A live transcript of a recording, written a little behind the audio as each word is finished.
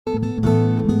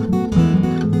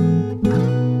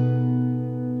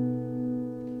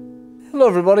Hello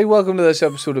everybody, welcome to this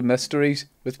episode of Mythstories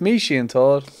with me, Ciaran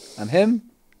Todd, and him,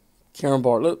 Ciaran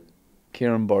Bartlett.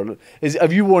 Ciaran Bartlett.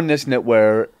 Have you worn this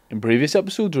knitwear in previous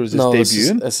episodes, or is this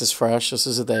debuting? This is fresh. This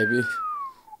is a debut.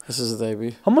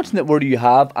 How much knitwear do you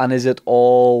have, and is it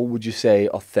all, would you say,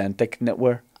 authentic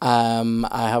knitwear?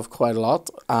 I have quite a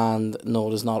lot, and no,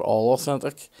 it is not all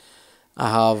authentic. I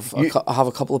have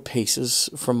a couple of pieces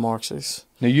from Marx's.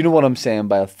 Now, you know what I'm saying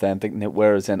by authentic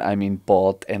knitwear, as in, I mean,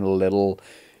 bought in a little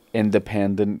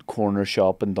independent corner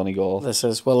shop in Donegal. This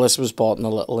was bought in a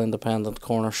little independent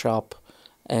corner shop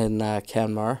in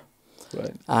Kenmare.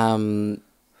 Right.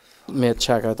 Mate,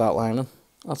 check out that lining.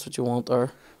 That's what you want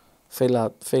there. Feel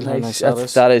how nice that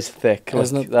is. That is thick,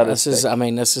 isn't it? This is. I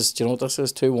mean, this is. Do you know what this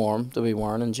is? Too warm to be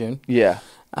wearing in June. Yeah.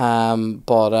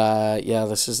 Yeah,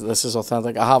 this is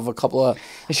authentic. I have a couple of.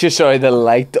 It's just sorry, the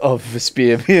light of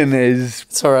Vespian is.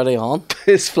 It's already on.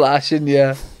 It's flashing,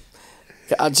 yeah.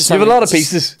 You have a lot of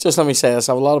pieces. Just let me say this: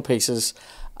 I have a lot of pieces.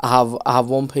 I have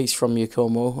one piece from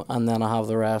Yakomo, and then I have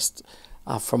the rest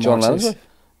from John Marx's. Lennon's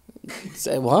wife.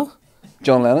 Say what?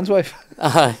 John Lennon's wife.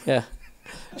 Yeah.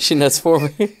 She knits for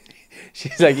me.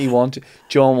 She's like,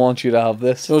 John wants you to have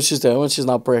this. You know what she's doing when she's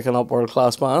not breaking up world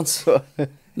class bands?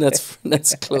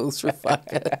 knits clothes for fat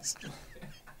guys.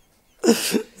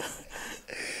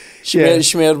 She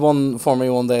made one for me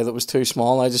one day that was too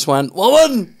small, and I just went,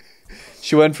 woman.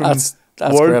 She went from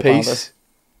that's word piece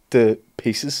to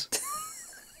pieces.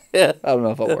 Yeah. I don't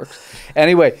know if that works.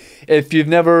 Anyway, if you've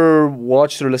never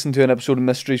watched or listened to an episode of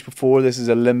Mythstories before, this is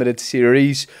a limited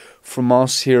series from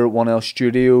us here at 1L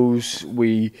Studios.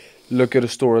 We look at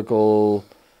historical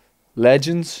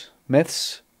legends,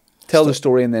 myths, tell the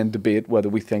story, and then debate whether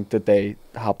we think that they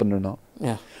happened or not.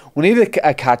 Yeah. We need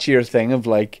a catchier thing of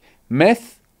like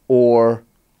myth or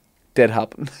did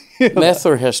happen. Myth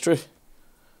or history?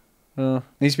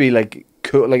 Needs to be like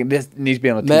cool. Like this needs to be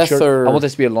on a myth t-shirt. I want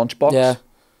this to be a lunchbox. Yeah.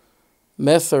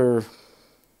 Myth or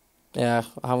yeah,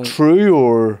 I haven't. True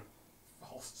or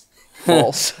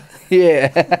false?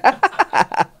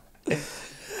 Yeah.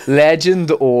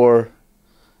 Legend or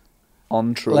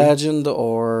untrue? Legend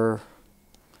or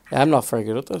yeah, I'm not very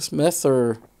good at this. Myth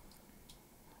or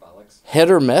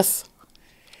hit or myth?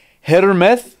 Hit or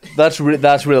myth? That's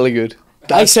really good.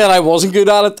 I said I wasn't good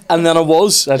at it, and then I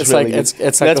was. That's it's really like good.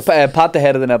 it's like Let's pat the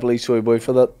head of the Nepalese soy boy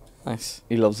for that. Nice.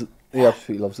 He loves it. He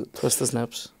absolutely loves it. Twist his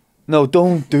nips. No,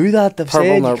 don't do that. They've Purple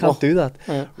said you nurple. can't do that.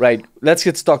 Yeah. Right, let's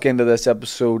get stuck into this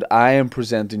episode. I am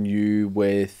presenting you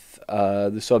with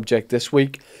the subject this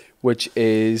week, which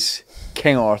is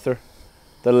King Arthur,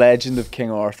 the legend of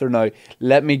King Arthur. Now,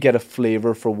 let me get a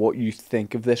flavour for what you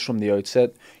think of this from the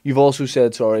outset. You've also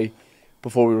said, sorry,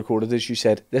 before we recorded this, you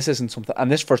said, this isn't something,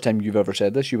 and this first time you've ever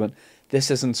said this, you went, this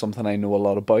isn't something I know a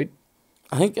lot about.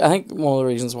 I think one of the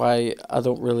reasons why I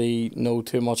don't really know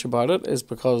too much about it is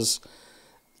because,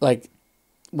 like,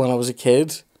 when I was a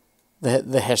kid,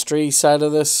 the history side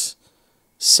of this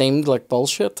seemed like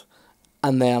bullshit,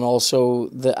 and then also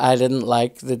I didn't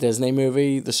like the Disney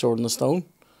movie The Sword and the Stone.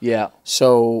 Yeah.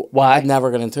 So why? I never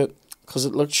got into it because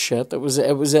it looked shit. It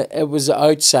was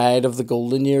outside of the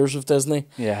golden years of Disney.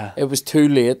 Yeah. It was too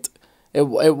late. It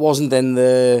wasn't in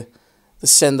the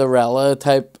Cinderella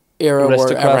type era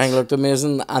where everything looked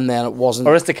amazing, and then it wasn't.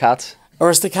 Aristocats.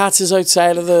 Aristocats is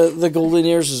outside of the golden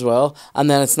years as well, and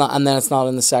then it's not in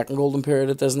the second golden period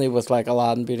at Disney with like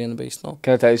Aladdin, Beauty and the Beast. No.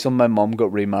 Can I tell you something? My mum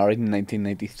got remarried in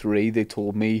 1993. They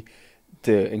told me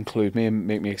to include me and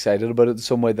make me excited about it in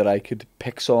some way that I could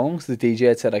pick songs. The DJ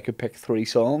had said I could pick 3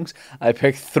 songs. I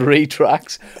picked 3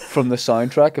 tracks from the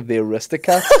soundtrack of the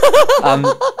Aristocats,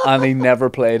 and he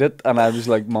never played it. And I was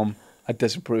like, Mum, I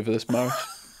disapprove of this marriage.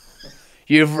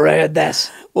 You've read this.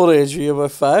 What age were you?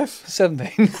 About 5?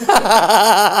 17.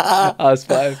 I was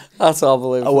 5. That's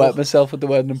unbelievable. I wet myself at the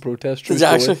wedding in protest. Did you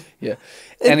actually? Yeah.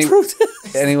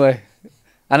 Protest? Anyway.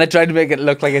 And I tried to make it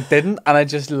look like it didn't, and I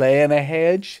just lay in a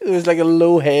hedge. It was like a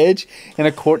low hedge in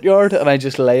a courtyard, and I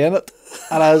just lay in it.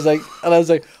 And I was like,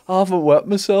 I haven't wet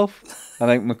myself. And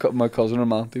I think my cousin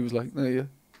Romanti was like, no, you.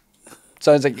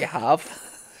 Sounds like you have.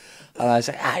 And I was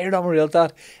like, you're not my real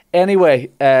dad. Anyway,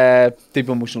 deep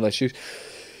emotional issues.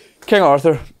 King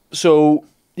Arthur. So,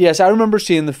 yes, I remember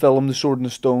seeing the film The Sword and the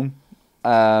Stone.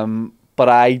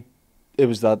 But it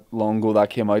was that long ago that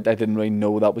came out. I didn't really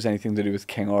know that was anything to do with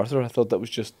King Arthur. I thought that was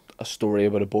just a story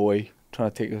about a boy trying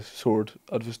to take a sword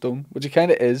out of a stone, which it kind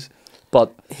of is.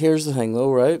 But here's the thing,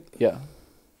 though, right? Yeah.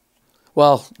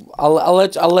 Well, I'll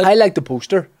let. I like the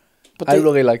poster. But I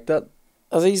really like that.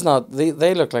 Are these not?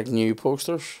 They look like new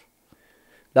posters.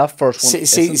 That first one.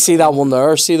 See that one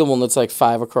there. See the one that's like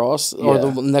 5 across, or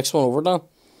the next one over down.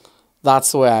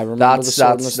 That's the way I remember.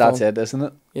 That's it, isn't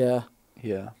it? Yeah.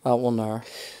 Yeah. That one there.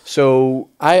 So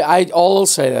All I'll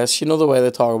say this, you know the way they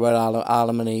talk about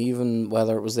Adam and Eve and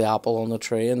whether it was the apple on the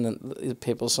tree, and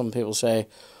then some people say,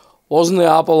 wasn't the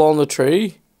apple on the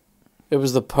tree? It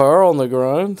was the pear on the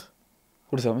ground.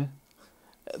 what does that mean?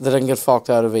 They didn't get fucked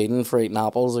out of Eden for eating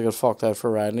apples. They got fucked out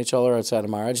for riding each other outside of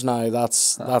marriage. Now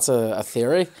that's a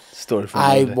theory. Story from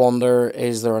I another day. wonder,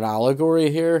 is there an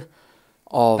allegory here?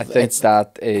 I think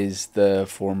that is the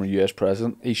former US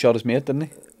president. He shot his mate, didn't he?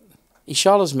 He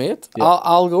shot his mate, Yeah.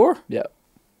 Al Gore. Yeah.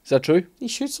 Is that true? He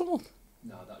shoots someone.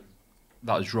 No,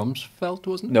 that was Rumsfeld,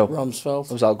 wasn't it? No. Rumsfeld.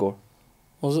 It was Al Gore.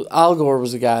 Was it Al Gore?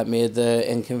 Was the guy that made the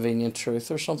Inconvenient Truth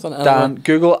or something? Anyway, Dan,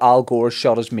 Google Al Gore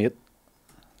shot his mate.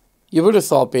 you would have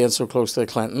thought, being so close to the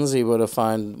Clintons, he would have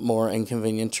found more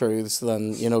inconvenient truths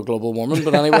than global warming.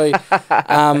 But anyway,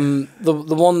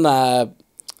 the one.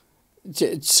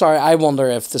 Sorry, I wonder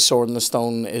if the sword and the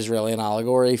stone is really an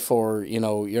allegory for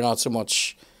you're not so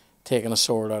much taking a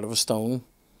sword out of a stone,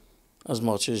 as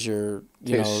much as you're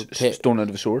Stone out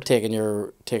of a sword. taking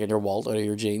your walt out of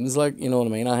your jeans. Like, you know what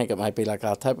I mean? I think it might be like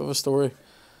that type of a story.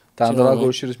 Dan, Do you did know what Al I mean?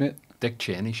 Gore shoot his mate? Dick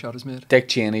Cheney shot his mate. Dick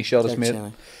Cheney shot his Dick mate.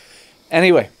 Cheney.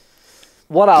 Anyway,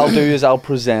 what I'll do is I'll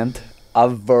present a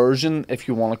version, if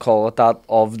you want to call it that,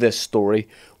 of this story.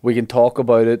 We can talk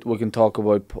about it. We can talk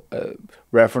about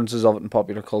references of it in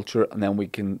popular culture, and then we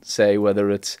can say whether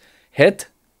it's hit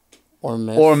Or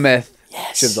myth. or myth.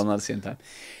 Yes. Should have done that at the same time.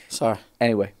 Sorry,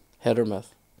 Anyway, hit or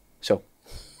myth. so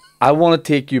I want to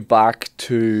take you back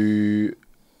to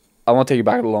a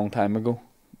long time ago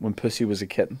when Pussy was a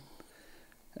kitten.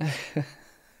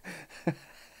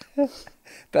 Did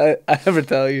I ever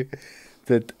tell you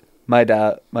that my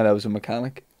dad was a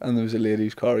mechanic, and there was a lady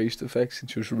whose car he used to fix, and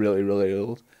she was really, really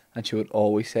old, and she would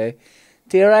always say,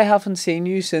 "Dear, I haven't seen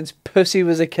you since Pussy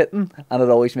was a kitten," and it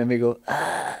always made me go,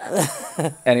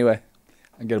 "Ah." Anyway,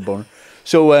 I get a boner.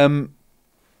 So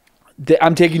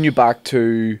I'm taking you back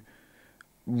to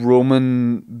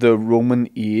the Roman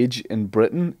age in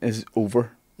Britain is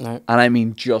over, No. and I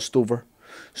mean just over.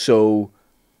 So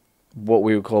what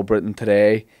we would call Britain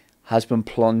today has been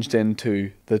plunged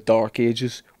into the Dark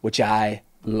Ages, which I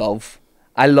love.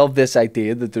 I love this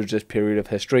idea that there's this period of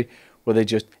history where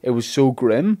it was so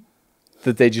grim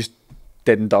that they just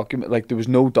didn't document. Like, there was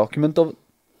no document of it.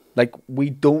 Like, we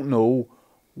don't know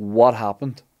what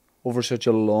happened over such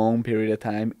a long period of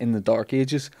time in the Dark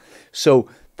Ages. So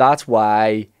that's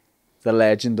why the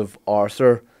legend of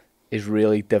Arthur is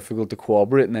really difficult to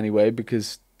corroborate in any way,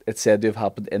 because it's said to have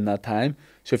happened in that time.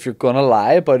 So if you're going to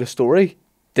lie about a story,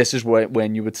 this is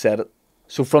when you would set it.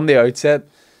 So from the outset,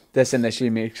 this initially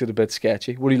makes it a bit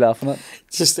sketchy. What are you laughing at?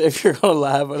 Just if you're gonna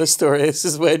lie about a story, this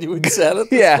is when you would set it.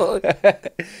 Yeah. Funny.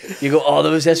 You go, oh,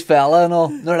 there was this fella and all.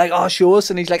 And they're like, oh, show us.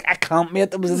 And he's like, I can't,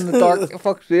 mate. It was in the dark. For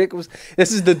fuck's sake.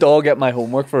 This is the dog at my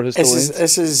homework for historians.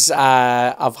 This is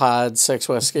I've had 6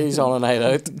 whiskies on a night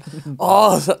out.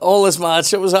 Oh, all this mad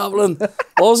shit was happening. What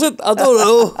was it? I don't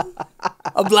know.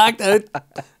 I blacked out.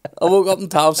 I woke up in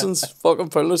Thompson's, fucking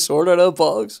pulling a sword out of the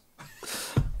box.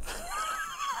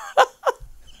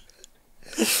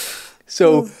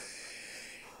 So,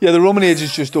 yeah, the Roman age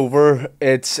is just over.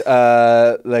 It's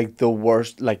like the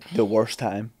worst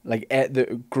time. Like,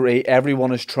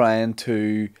 everyone is trying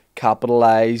to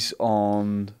capitalize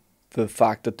on the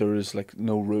fact that there is like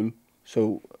no rule.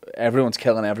 So everyone's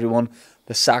killing everyone.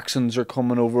 The Saxons are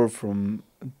coming over from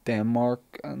Denmark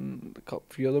and a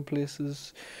few other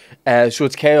places. So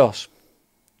it's chaos.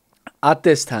 At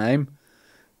this time,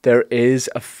 there is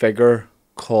a figure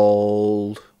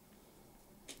called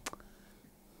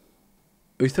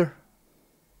Uther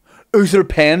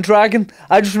Pendragon.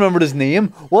 I just remembered his name.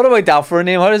 What about that for a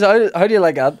name? How do you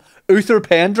like that? Uther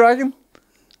Pendragon?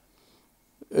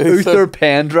 Uther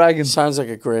Pendragon. Sounds like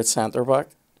a great centre back.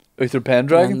 Uther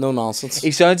Pendragon? No nonsense.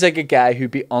 He sounds like a guy who'd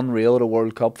be unreal at a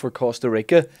World Cup for Costa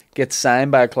Rica, gets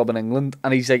signed by a club in England,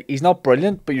 and he's not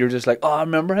brilliant, but you're just like, oh, I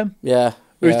remember him. Yeah.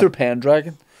 Uther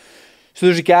Pendragon. So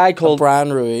there's a guy called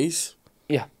Brian Ruiz.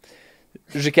 Yeah.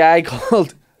 There's a guy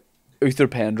called Uther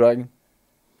Pendragon.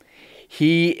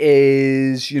 He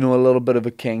is, a little bit of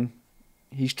a king.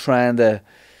 He's trying to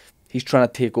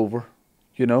take over,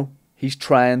 He's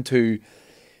trying to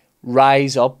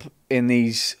rise up in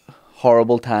these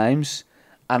horrible times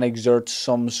and exert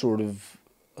some sort of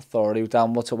authority.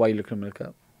 Dan, why are you looking at me like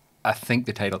that? I think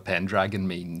the title Pendragon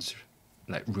means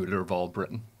like ruler of all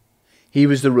Britain. He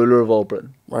was the ruler of all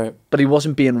Britain. Right. But he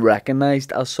wasn't being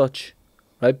recognised as such,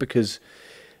 right? Because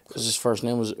his first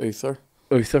name was Uther.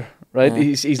 Uther, right? Yeah.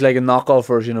 He's like a knockoff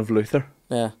version of Luther.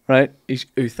 Yeah. Right? He's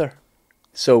Uther.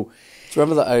 So, do you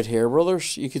remember the Out Here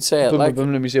brothers? You could say it like... Let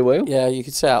me say well. Yeah, you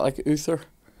could say it like Uther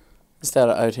instead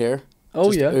of Out Here. Oh,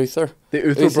 Just yeah. Uther. The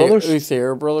Uther brothers.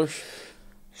 Uther brothers.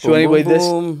 So Boom, anyway, boom, this...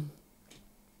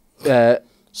 boom.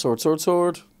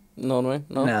 Sword. No.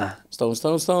 Nah.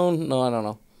 Stone. No, I don't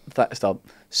know. Stop.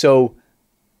 So,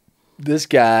 this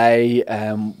guy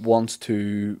wants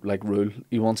to, like, rule.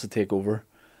 He wants to take over.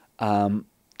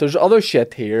 There's other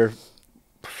shit here.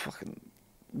 Fucking...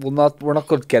 We're not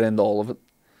going to get into all of it.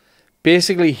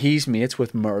 Basically, he's mates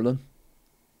with Merlin,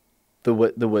 the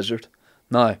wizard.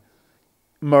 Now,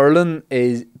 Merlin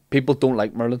is... People don't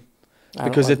like Merlin.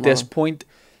 Because at this point,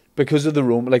 because of the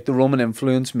Roman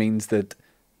influence means that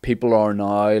people are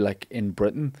now, like, in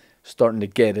Britain, starting to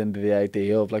get into the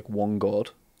idea of, like, one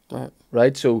god.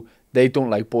 Right? So they don't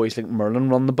like boys like Merlin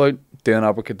running about, doing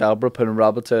abracadabra, putting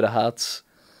rabbits out of hats.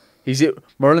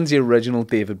 Merlin's the original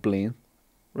David Blaine.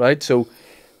 Right? So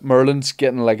Merlin's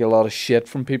getting, like, a lot of shit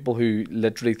from people who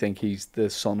literally think he's the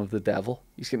son of the devil.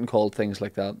 He's getting called things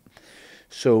like that.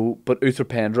 So, but Uther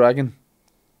Pendragon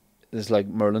is like,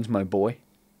 Merlin's my boy.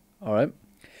 Alright?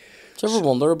 Do you ever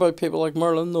wonder about people like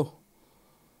Merlin, though?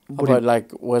 About,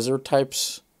 like, wizard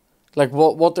types? Like,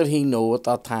 what did he know at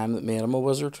that time that made him a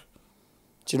wizard?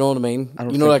 Do you know what I mean? I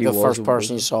don't you know, think like, he the was first a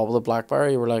person you wizard. saw with a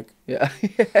Blackberry, you were like... Yeah.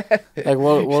 Like,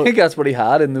 what, I think that's what he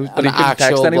had in those, but an he couldn't text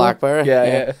actual anyone. Blackberry?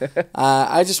 Yeah.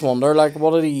 I just wonder, like,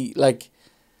 what did he, like,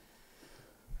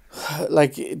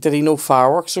 did he know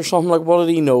fireworks or something? Like, what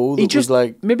did he know that was,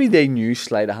 like... Maybe they knew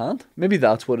sleight of hand. Maybe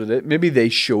that's what it is. Maybe they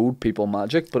showed people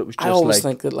magic, but it was just I always like...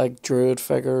 think that, like, druid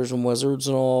figures and wizards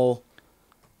and all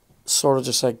sort of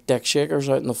just, like, dick shakers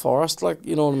out in the forest, like,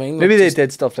 you know what I mean? Like, Maybe they just-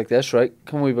 did stuff like this, right?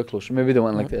 Come a wee bit closer. Maybe they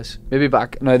went like this. Maybe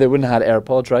back... No, they wouldn't have had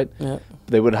AirPods, right? Yeah.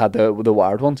 They would have had the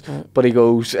wired ones. Right. But he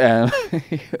goes... he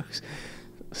goes...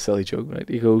 Silly joke, right?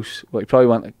 He goes... Well, he probably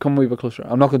went... Come a wee bit closer.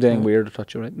 I'm not going to do anything weird or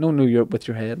touch you, right? No, you're with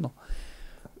your head. No.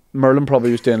 Merlin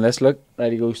probably was doing this. Look,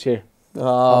 right? He goes, here.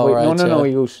 Oh, wait, right. no. yeah.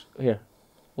 He goes, here.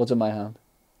 What's in my hand?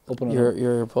 Open it up.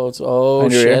 Your AirPods. Oh,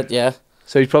 And your ear. shit, yeah.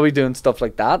 So he's probably doing stuff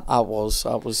like that. I was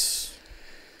So-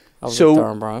 like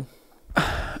Darren Brown.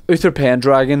 Uther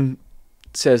Pendragon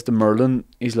says to Merlin,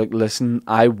 he's like, listen,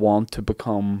 I want to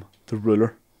become the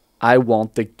ruler. I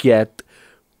want to get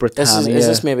Britannia. Is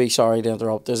this maybe, sorry to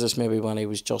interrupt, is this maybe when he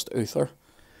was just Uther?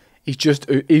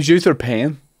 He's Uther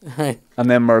Pen. Right. And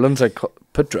then Merlin's like,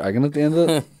 put dragon at the end of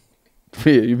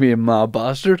it. You be a mad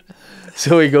bastard.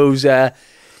 So he goes,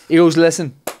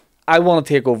 listen, I want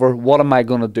to take over. What am I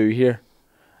going to do here?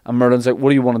 And Merlin's like, what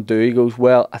do you want to do? He goes,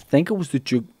 well, I think it was the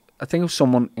Duke. I think it was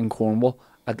someone in Cornwall.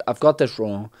 I've got this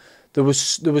wrong. There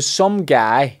was some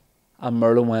guy, and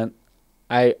Merlin went,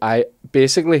 I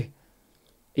basically,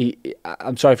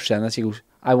 I'm sorry for saying this. He goes,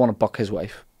 I want to buck his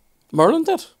wife. Merlin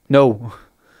did? No.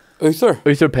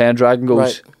 Uther Pendragon goes,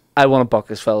 Right. I want to buck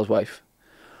this fella's wife.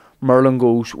 Merlin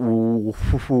goes,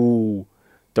 ooh,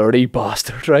 dirty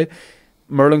bastard, right?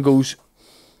 Merlin goes,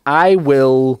 I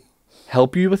will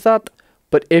help you with that,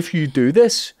 but if you do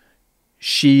this,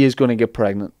 she is going to get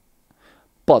pregnant.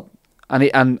 But,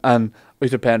 and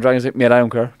Uther Pendragon's like, mate, I don't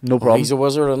care, no problem. He's a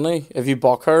wizard, isn't he? If you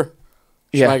buck her,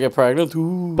 she Yeah. might get pregnant.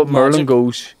 Ooh, But Merlin magic.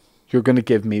 goes, you're going to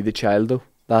give me the child though.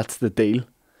 That's the deal.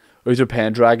 Uther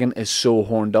Pendragon is so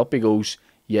horned up, he goes,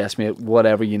 yes, mate,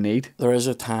 whatever you need. There is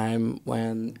a time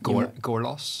when...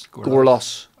 Gorlos?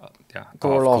 Gorlos. Yeah.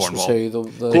 Gorlos of was Cornwall. who?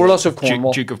 The Gorlos of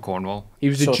Cornwall. Duke of Cornwall. He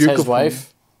was the so it's Duke his of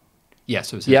wife?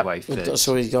 Yes, it was his Yep. wife.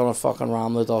 So he's gonna fucking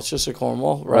ram the Duchess of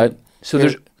Cornwall, Right. right? So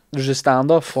Here- there's a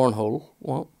standoff. Cornhole.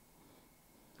 What?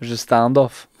 There's a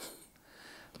standoff.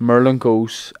 Merlin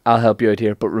goes, I'll help you out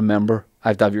here, but remember, I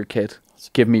have to have your kid.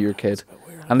 Give me your kid.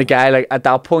 And the guy, like, at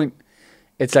that point,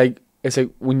 it's like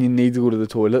when you need to go to the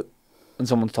toilet and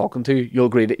someone's talking to you, you'll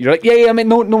agree to it. You're like, yeah, mate,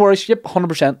 no worries, yep,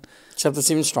 100%. Except it's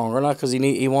even stronger now because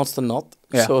he wants the nut.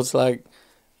 Yeah. So it's like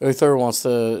Uther wants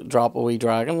to drop a wee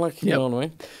dragon, like, you Yep. know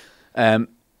what I mean?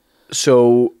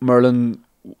 So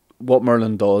what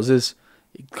Merlin does is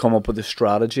come up with a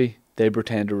strategy. They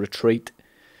pretend to retreat.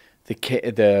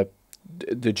 The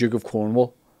Duke of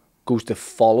Cornwall goes to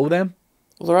follow them.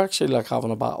 Well, they're actually like having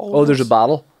a battle. Oh, there's a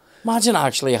battle. Imagine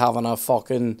actually having a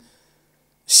fucking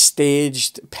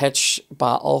staged pitch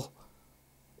battle.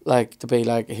 Like, to be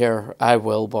like, here, I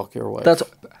will buck your wife. That's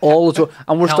all.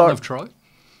 And we're Helen starting. of Troy.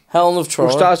 Helen of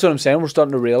Troy. That's what I'm saying. We're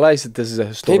starting to realise that this is a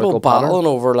historical People pattern. battling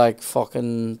over like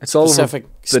fucking It's all over specific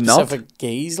the nut. specific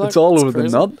gays. Like, It's all over crazy.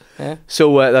 the nut. Yeah.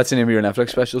 So that's the name of your Netflix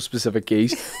special, Specific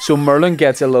Gaze. So Merlin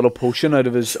gets a little potion out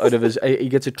of his he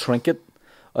gets a trinket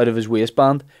out of his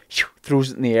waistband,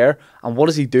 throws it in the air, and what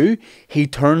does he do? He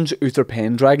turns Uther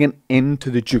Pendragon into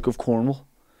the Duke of Cornwall.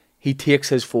 He takes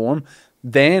his form.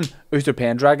 Then Uther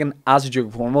Pendragon, as a Duke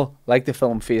of Cornwall, like the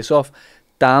film Face Off,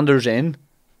 danders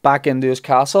back into his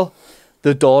castle.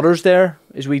 The daughter's there.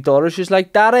 His wee daughter. She's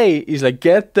like, Daddy. He's like,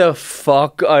 get the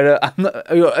fuck out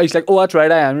of. He's like, oh, that's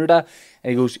right. I am your dad.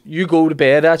 And he goes, you go to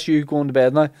bed. That's you going to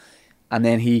bed now. And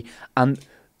then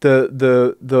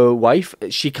the wife,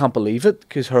 she can't believe it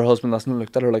because her husband hasn't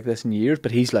looked at her like this in years.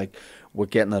 But he's like, we're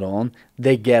getting it on.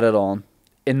 They get it on.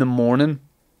 In the morning,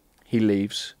 he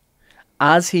leaves.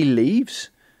 As he leaves,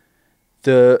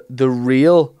 the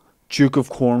real Duke of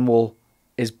Cornwall,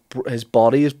 his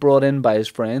body is brought in by his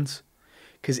friends.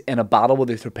 Because in a battle with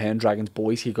Uther Pendragon's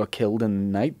boys, he got killed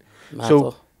in the night.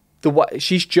 Mental. So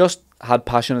she's just had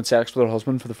passionate sex with her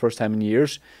husband for the first time in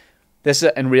years. This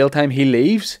is in real time. He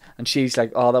leaves, and she's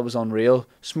like, "Oh, that was unreal."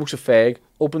 Smokes a fag,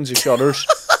 opens the shutters,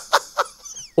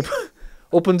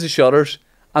 opens the shutters,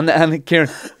 and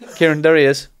Ciaran, there he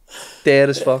is, dead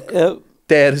as fuck, Yep.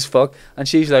 dead as fuck. And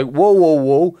she's like, "Whoa, whoa,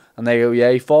 whoa!" And they go,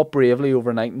 "Yeah, he fought bravely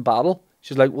overnight in battle."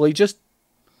 She's like, "Well,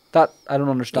 I don't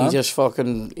understand."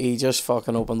 He just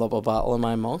fucking opened up a battle in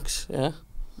my monks. Yeah.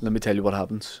 Let me tell you what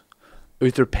happens.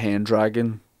 Uther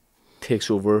Pendragon takes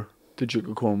over the Duke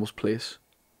of Cornwall's place.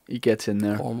 He gets in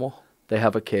there. Cornwall. They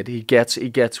have a kid. He gets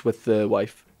with the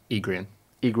wife. Igraine.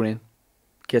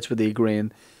 Gets with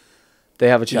Igraine. They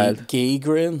have a child. Gay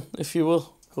grain, if you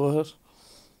will. Go ahead.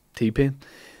 T-Pain.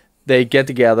 They get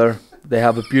together. They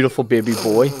have a beautiful baby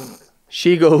boy.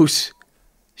 She goes.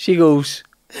 She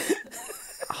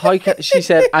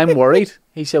said, I'm worried.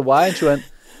 He said, why? And she went,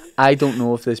 I don't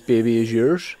know if this baby is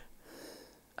yours.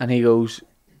 And he goes,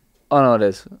 oh no, it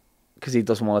is. Because he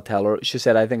doesn't want to tell her. She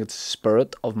said, I think it's the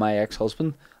spirit of my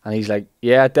ex-husband. And he's like,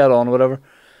 yeah, dead on, whatever.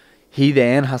 He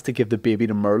then has to give the baby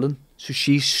to Merlin. So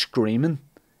she's screaming.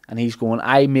 And he's going,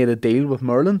 I made a deal with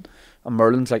Merlin. And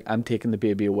Merlin's like, I'm taking the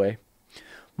baby away.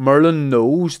 Merlin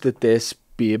knows that this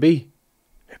baby,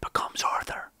 who becomes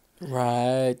Arthur,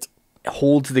 Right.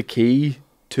 holds the key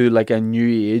to like a new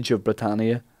age of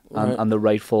Britannia Right. and the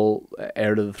rightful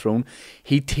heir to the throne.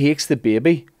 He takes the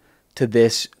baby to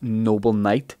this noble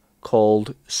knight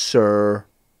called Sir...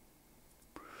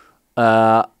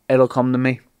 it'll come to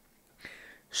me.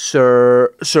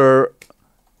 Sir...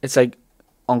 It's like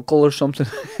uncle or something.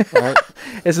 Right.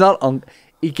 It's not uncle.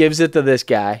 He gives it to this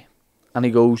guy and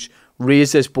he goes,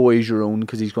 raise this boy as your own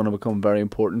because he's going to become very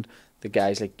important. The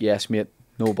guy's like, yes, mate,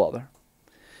 no bother.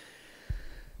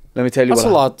 Let me tell you That's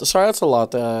what... a lot. Sorry, that's a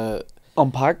lot.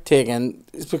 Unpacked. Take in.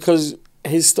 It's because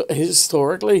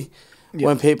historically, Yeah.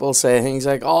 when people say things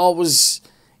like, "Oh,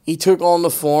 he took on the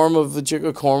form of the Duke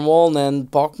of Cornwall and then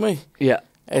bucked me," Yeah.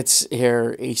 it's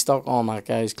here. He stuck on that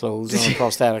guy's clothes and a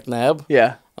prosthetic neb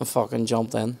Yeah. and fucking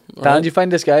jumped in. Dan, Right? did you find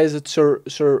this guy? Is it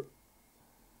Sir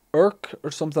Urk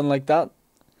or something like that?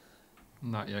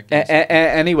 Not yet.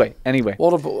 Anyway.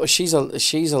 What about she's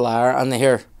a liar and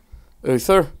here,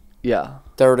 Uther, Yeah.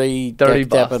 dirty Dirty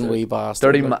dipping bastard. wee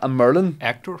bastard. Dirty Merlin.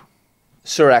 Actor.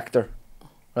 Sir Ector.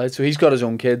 Right? So he's got his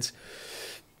own kids.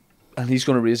 And he's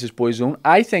going to raise his boy's own.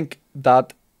 I think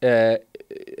that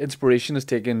inspiration is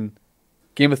taken...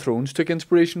 Game of Thrones took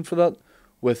inspiration for that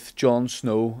with Jon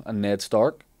Snow and Ned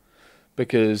Stark.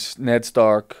 Because Ned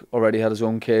Stark already had his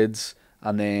own kids.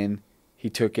 And then he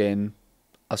took in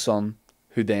a son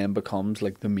who then becomes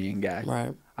like the main guy.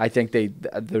 Right. I think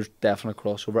there's definite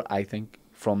crossover, I think,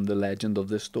 from the legend of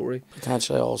this story.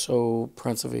 Potentially also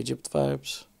Prince of Egypt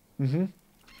vibes. Mm-hmm.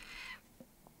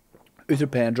 Uther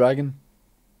Pendragon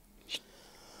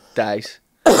dies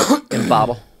in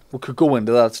battle. We could go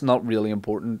into that. It's not really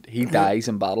important. He dies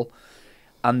in battle.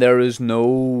 And there is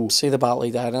no... See the battle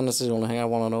he died in. This is the only thing I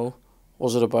want to know.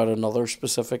 Was it about another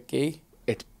specific key?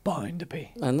 It's bound to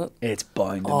be. Isn't it? It's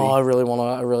bound to Oh, be. I really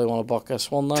want to buck this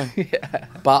one now. Yeah.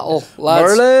 Battle,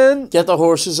 lads. Merlin! Get the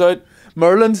horses out.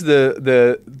 Merlin's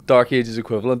the Dark Ages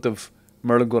equivalent of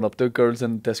Merlin going up to girls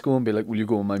in disco and be like, will you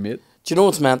go with my mate? Do you know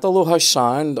what's mental though? How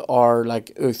sound are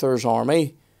like Uther's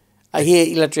army?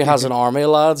 He literally has an army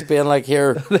of lads being like,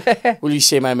 here, will you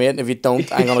see my mate? And if you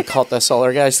don't, I'm going to cut this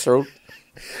other guy's throat.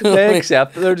 They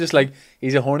accept it. They're just like,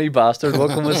 he's a horny bastard.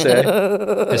 What can we say?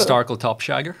 Historical top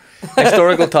shagger.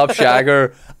 Historical top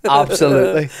shagger.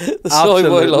 Absolutely. The soy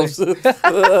boy loves it.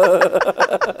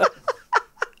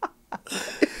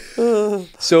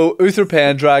 So Uther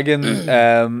Pendragon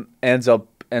ends up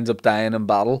dying in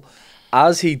battle.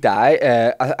 As he dies,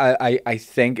 I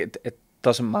think it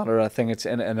doesn't matter. I think it's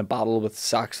in a battle with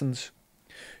Saxons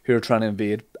who are trying to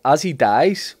invade. As he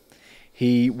dies,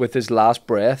 he, with his last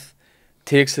breath,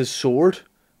 takes his sword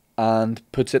and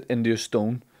puts it into a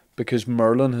stone because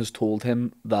Merlin has told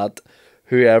him that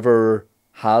whoever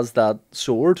has that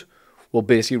sword will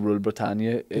basically rule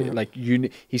Britannia. Like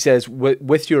he says,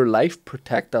 with your life,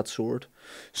 protect that sword.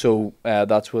 So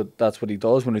that's what he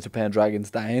does when Uther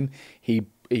Pendragon's dying. He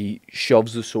he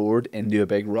shoves the sword into a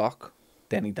big rock.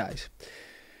 Then he dies.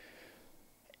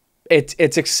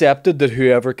 It's accepted that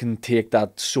whoever can take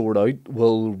that sword out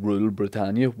will rule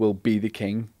Britannia, will be the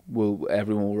king.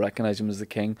 Everyone will recognize him as the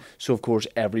king. So of course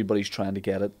everybody's trying to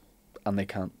get it, and they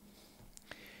can't.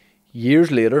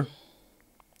 Years later,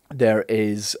 there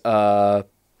is all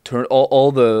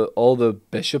the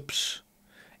bishops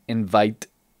invite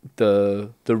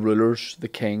the rulers, the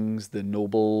kings, the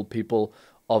noble people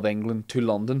of England to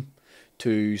London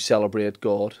to celebrate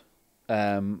God.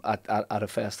 At a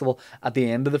festival. At the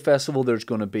end of the festival, there's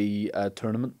going to be a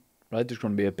tournament, right? There's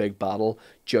going to be a big battle,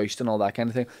 joust and all that kind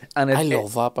of thing. And I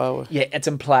love that, by the way. Yeah, it's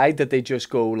implied that they just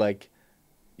go like,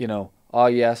 you know, oh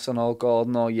yes, and oh God,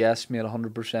 no, yes, made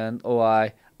 100%, oh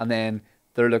I, and then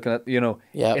they're looking at, you know,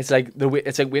 yeah, it's like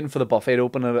waiting for the buffet to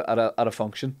open at a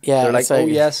function. Yeah, they're like, oh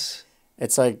yes.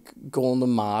 It's like going to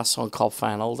mass on cup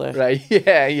final day. Right,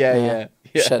 yeah.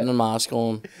 Sitting in mass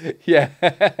going, yeah.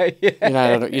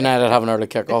 United have an early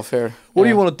kick-off here. What do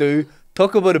you want to do?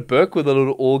 Talk about a book with a load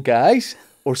of old guys,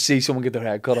 or see someone get their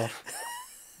head cut off?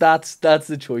 That's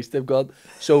the choice they've got.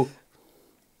 So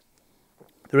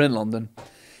they're in London.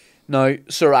 Now,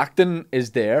 Sir Acton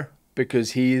is there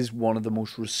because he is one of the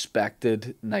most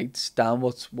respected knights. Dan,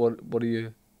 what are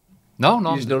you? No.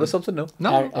 You just noticed something? No.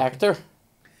 No. Actor.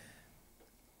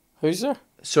 Who's there?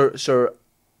 Sir.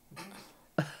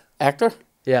 Actor.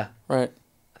 Yeah. Right.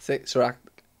 I think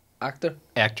Actor.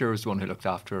 Actor was the one who looked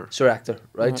after. Sir Actor,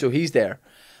 right? So he's there,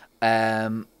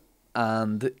 and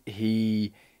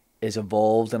he is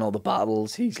involved in all the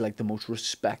battles. He's like the most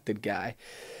respected guy,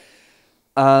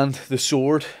 and the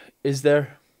sword is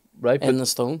there, right? In the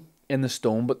stone. In the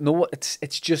stone, but no,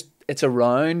 it's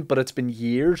around, but it's been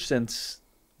years since,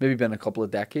 maybe been a couple of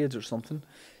decades or something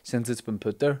since it's been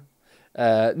put there.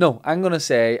 No, I'm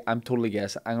totally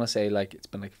guessing. I'm gonna say like it's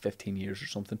been like 15 years or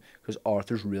something, because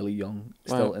Arthur's really young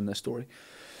still in this story.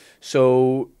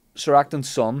 So Sir Acton's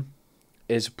son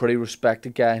is a pretty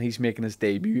respected guy, and he's making his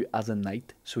debut as a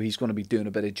knight. So he's going to be doing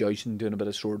a bit of jousting, doing a bit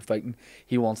of sword fighting.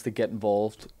 He wants to get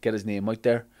involved, get his name out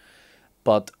there.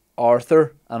 But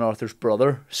Arthur and Arthur's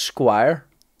brother, Squire,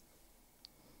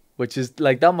 which is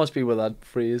like, that must be where that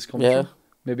phrase comes from.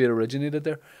 Maybe it originated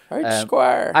there. Right,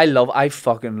 Squire. I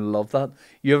fucking love that.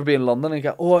 You ever be in London and you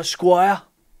go, oh, Squire?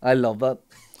 I love that.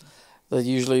 They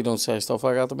usually don't say stuff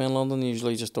like that to me in London. They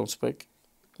usually just don't speak.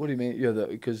 What do you mean? Yeah,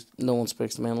 because no one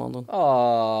speaks to me in London.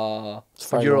 Ah,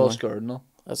 but you're all scared, no?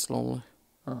 That's lonely.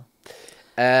 Oh.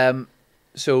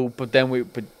 So, but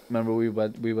remember we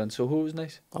went Soho. It was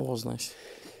nice. That was nice.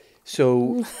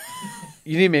 So,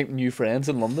 you need to make new friends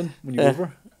in London when you're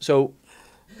over. So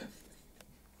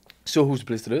who's the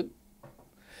place to do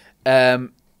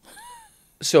it?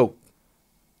 So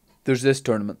there's this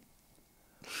tournament.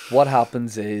 What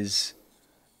happens is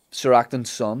Sir Actor's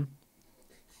son,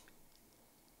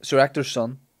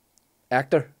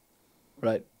 actor,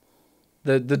 right?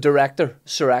 The director,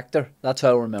 Sir Actor. That's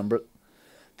how I remember it.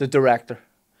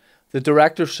 The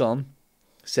director's son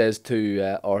says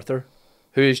to Arthur,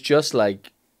 who is just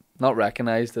like not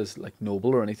recognized as like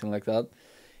noble or anything like that.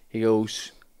 He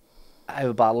goes, I have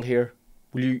a battle here.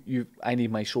 Will you I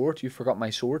need my sword. You forgot my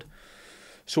sword.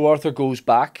 So Arthur goes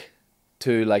back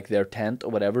to like their tent or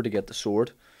whatever to get the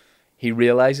sword. He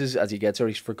realizes as he gets there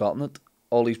he's forgotten it.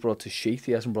 All he's brought is sheath.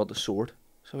 He hasn't brought the sword.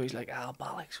 So he's like,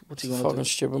 bollocks. What's he going to do? Fucking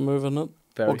stupid move, isn't it?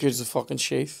 What gives the fucking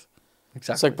sheath?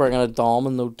 Exactly. It's like bringing a dom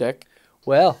and no dick.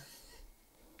 Well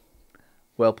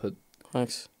put.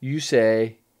 Thanks. You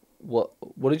say, what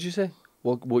did you say?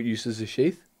 What use is the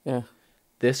sheath? Yeah.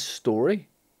 This story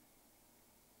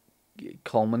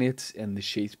culminates in the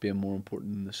sheath being more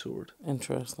important than the sword.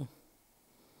 Interesting.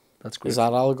 That's great. Is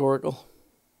that allegorical?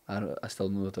 I still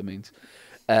don't know what that means.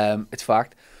 It's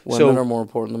fact. Women are more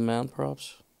important than men,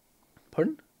 perhaps.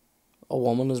 Pardon? A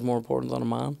woman is more important than a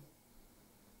man.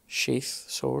 Sheath,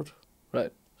 sword.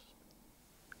 Right.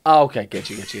 Oh, okay, get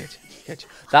you.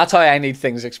 That's how I need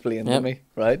things explained to me,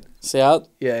 right? See that?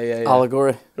 Yeah.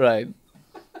 Allegory. Right.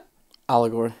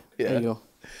 Allegory. Yeah. There you go.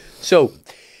 So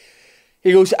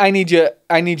he goes, I need you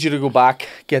to go back,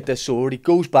 get this sword. He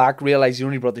goes back, realizes he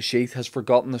only brought the sheath, has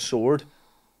forgotten the sword.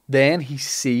 Then he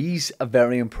sees a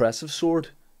very impressive sword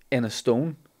in a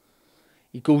stone.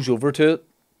 He goes over to it.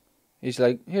 He's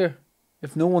like, here,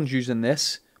 if no one's using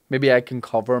this, maybe I can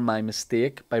cover my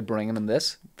mistake by bringing him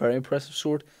this very impressive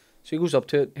sword. So he goes up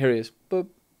to it. Here he is. Boop.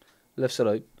 Lifts it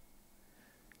out.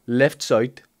 Lifts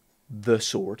out the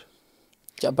sword.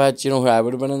 I bet you know who I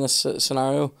would have been in this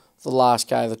scenario? The last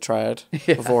guy that tried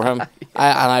before him.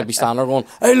 I'd be standing there going,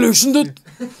 I loosened it.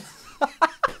 Do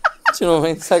you know what I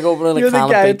mean? It's like opening a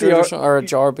can of beetroot or a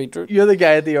jar of beetroot. You're the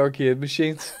guy at the arcade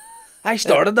machines. I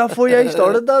started that for you. I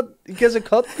started that. He gets a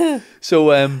cut.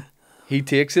 So he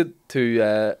takes it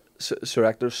to Sir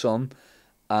Ector's son,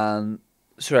 and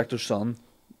Sir Ector's son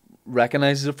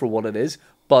recognizes it for what it is.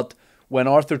 But when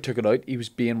Arthur took it out, he was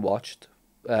being watched.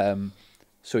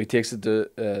 So he takes it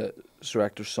to Sir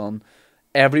Ector's son.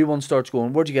 Everyone starts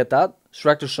going, "Where'd you get that?" Sir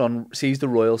Ector's son sees the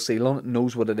royal seal on it,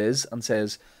 knows what it is, and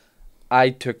says, "I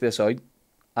took this out."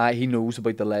 He knows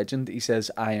about the legend. He says,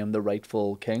 "I am the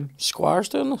rightful king." Squire's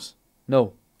doing this?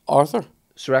 No. Arthur?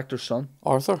 Sir Ector's son.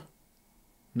 Arthur?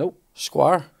 Nope.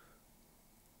 Squire?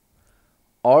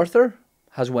 Arthur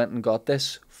has went and got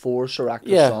this for Sir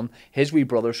Ector's son. His wee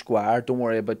brother Squire, don't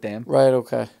worry about them. Right,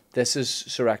 okay. This is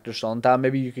Sir Ector's son. Dan,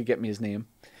 maybe you could get me his name.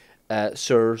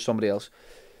 Sir somebody else.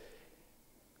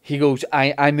 He goes,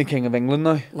 I'm the King of England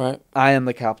now. Right. I am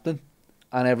the captain.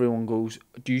 And everyone goes,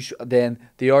 then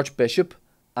the Archbishop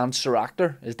and Sir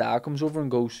Ector, his dad, comes over and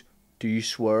goes, "Do you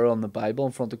swear on the Bible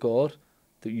in front of God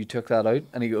that you took that out?"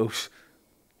 And he goes,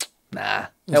 "Nah,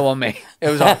 it wasn't me. It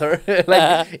was Arthur."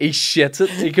 Like, he shits it.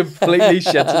 He completely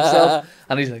shits himself.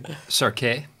 And he's like, Sir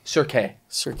Kay. Sir Kay.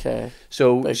 Sir Kay.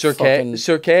 So Big Sir fucking-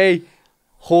 Sir Kay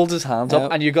holds his hands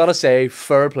up, and you got to say,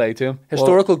 fair play to him.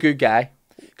 Historical good guy,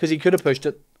 because he could have pushed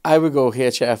it. I would go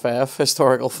HFF,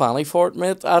 historical fanny fort,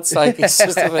 mate. That's like, it's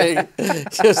just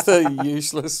just a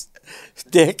useless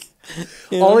dick.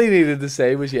 You know? All he needed to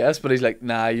say was yes, but he's like,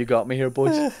 "Nah, you got me here,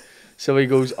 boys." So he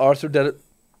goes, "Arthur did it."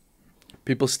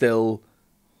 People still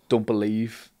don't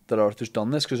believe that Arthur's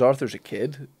done this, because Arthur's a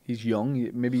kid. He's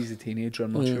young. Maybe he's a teenager,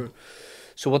 I'm not sure.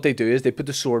 So what they do is they put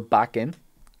the sword back in,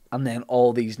 and then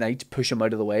all these knights push him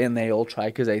out of the way, and they all try,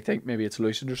 because they think maybe it's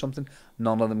loosened or something.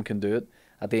 None of them can do it.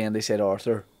 At the end, they said,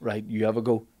 "Arthur, right, you have a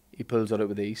go." He pulls it out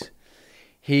with ease.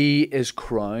 He is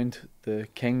crowned the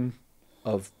King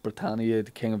of Britannia,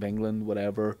 the King of England,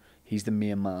 whatever. He's the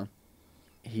main man.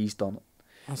 He's done it.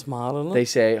 That's mad, isn't it? They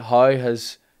say, how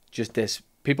has just this...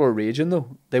 People are raging,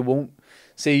 though. They won't...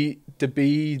 See, to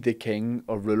be the king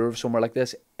or ruler of somewhere like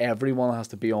this, everyone has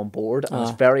to be on board. And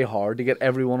it's very hard to get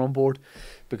everyone on board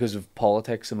because of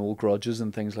politics and old grudges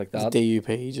and things like that.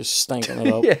 DUP just stinking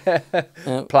it up.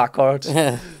 Yeah. Placards.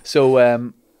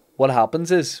 So what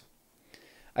happens is,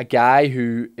 a guy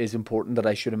who is important that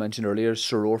I should have mentioned earlier,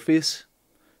 Sir Orpheus.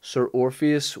 Sir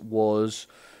Orpheus was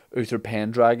Uther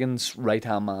Pendragon's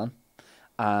right-hand man,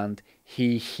 and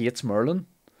he hates Merlin,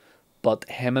 but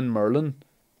him and Merlin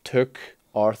took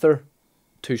Arthur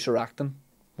to Sir Acton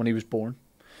when he was born.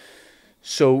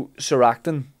 So Sir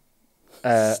Acton...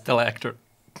 Still Ector.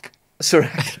 Sir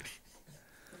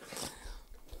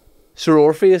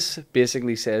Orpheus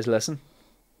basically says, "Listen,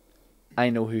 I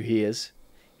know who he is.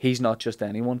 He's not just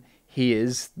anyone. He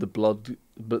is the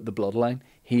bloodline.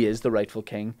 He is the rightful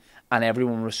king." And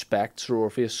everyone respects Sir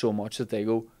Orpheus so much that they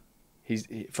go,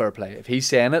 fair play. If he's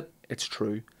saying it, it's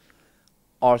true.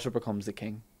 Arthur becomes the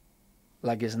king.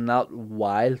 Like, isn't that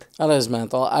wild? That is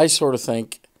mental. I sort of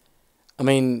think, I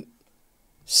mean,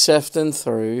 sifting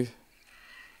through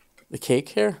the cake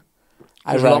here,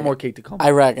 There's a lot more cake to come.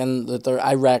 I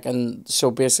reckon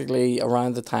so basically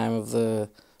around the time of the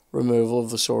removal of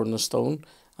the sword and the stone,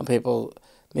 and people,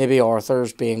 maybe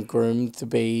Arthur's being groomed to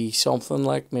be something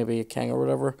like maybe a king or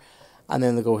whatever, and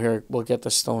then they go, "Here, we'll get the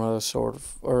stone out of the sword,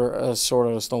 or a sword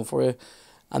out of stone for you,"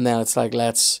 and then it's like,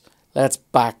 let's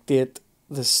backdate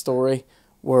the story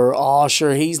where, oh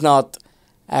sure, he's not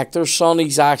Ector's son,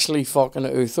 he's actually fucking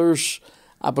Uther's,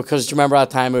 because do you remember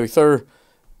that time Uther?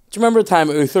 Do you remember the time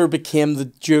Uther became the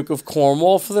Duke of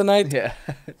Cornwall for the night? Yeah,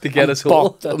 to get his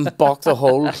hole. And bucked the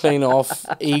hole clean off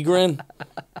Egrin,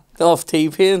 off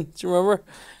T-Pain. Do you remember?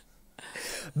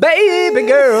 Baby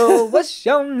girl, what's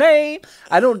your name?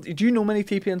 Do you know many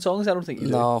T-Pain songs? I don't think you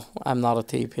do. No, I'm not a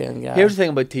T-Pain guy. Here's the thing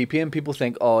about T-Pain. People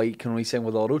think, oh, he can only sing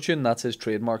with auto-tune. That's his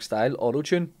trademark style,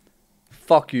 auto-tune.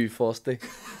 Fuck you, Fosty.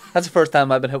 That's the first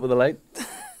time I've been hit with a light.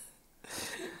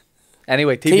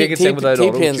 Anyway, T-Pain can sing without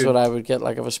auto-tune. T-Pain's what I would get,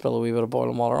 like, if I spill a wee bit of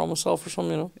boiling water on myself or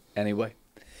something, you know? Anyway.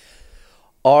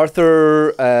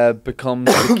 Arthur becomes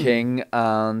the king,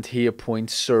 and he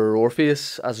appoints Sir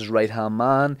Orpheus as his right-hand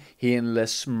man. He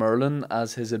enlists Merlin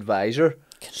as his advisor.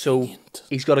 So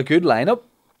he's got a good lineup,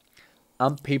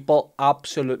 and people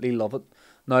absolutely love it.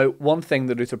 Now, one thing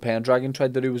that Uther Pendragon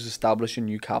tried to do was establish a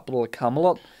new capital at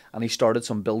Camelot, and he started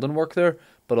some building work there,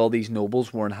 but all these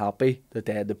nobles weren't happy that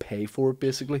they had to pay for it,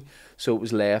 basically. So it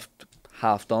was left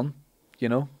half done, you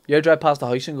know? You ever drive past the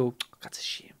house and go, that's a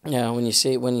shame. Yeah, when you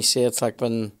see it's like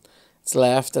when it's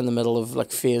left in the middle of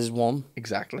like phase 1.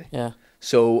 Exactly. Yeah.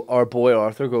 So our boy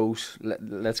Arthur goes,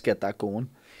 let's get that going.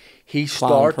 He Plan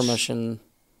starts... permission.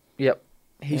 Yep.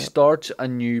 He starts a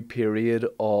new period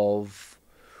of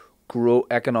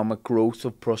economic growth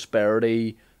of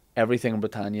prosperity, everything in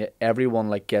Britannia. Everyone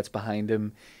like gets behind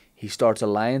him. He starts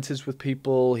alliances with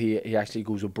people. He actually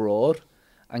goes abroad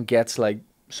and gets like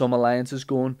some alliances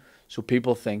going. So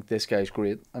people think this guy's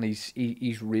great, and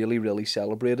he's really, really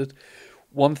celebrated.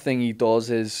 One thing he does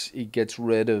is he gets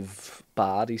rid of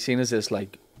bad. He's seen as this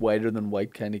like whiter than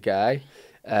white kind of guy.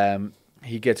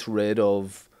 He gets rid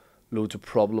of loads of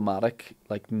problematic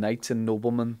like knights and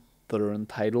noblemen that are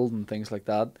entitled and things like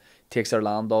that. Takes their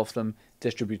land off them,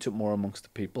 distributes it more amongst the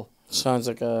people. Sounds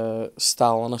like a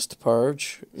Stalinist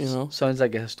purge, you know. Sounds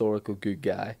like a historical good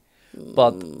guy,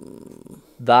 but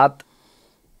that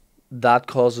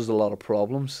causes a lot of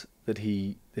problems that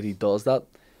he does that.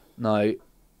 Now,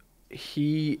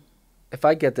 if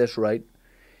I get this right,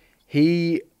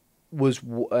 he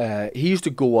used to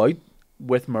go out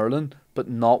with Merlin, but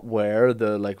not wear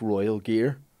the like royal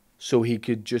gear, so he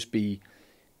could just be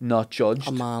not judged.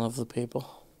 A man of the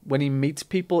people. When he meets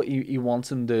people, he wants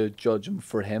them to judge him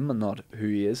for him and not who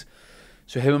he is.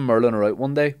 So him and Merlin are out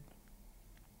one day,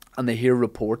 and they hear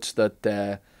reports that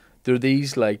there are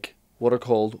these like what are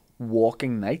called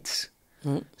walking knights.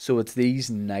 Mm. So it's these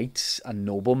knights and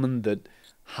noblemen that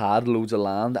had loads of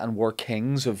land and were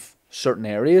kings of certain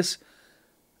areas,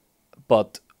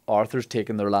 but Arthur's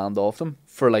taken their land off them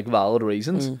for like valid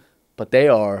reasons. But they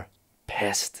are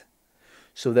pissed.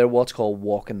 So they're what's called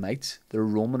walking knights. They're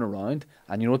roaming around,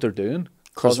 and you know what they're doing?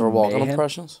 Christopher Walken mayhem.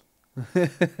 impressions.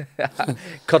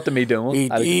 Cut to me doing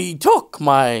one. He took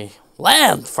my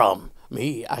land from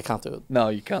me. I can't do it. No,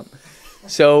 you can't.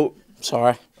 So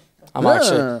Sorry. I'm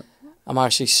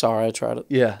actually sorry I tried it.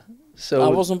 yeah. So I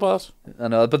wasn't bad. I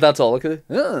know, but that's all I could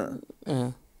do.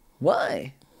 Yeah.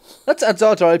 Why? That's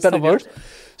all right. Better than yours.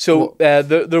 So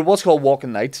they're what's called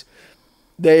walking knights.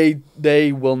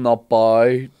 They will not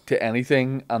bow to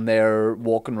anything, and they're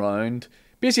walking around.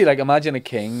 Basically, like imagine a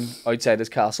king outside his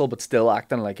castle, but still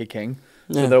acting like a king.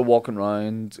 So they're walking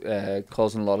around,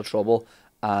 causing a lot of trouble.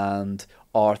 And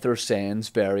Arthur sends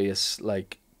various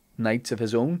like knights of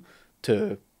his own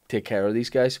to take care of these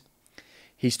guys.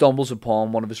 He stumbles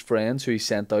upon one of his friends who he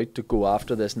sent out to go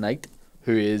after this knight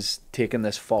who is taking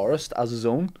this forest as his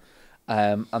own.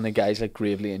 And the guy's like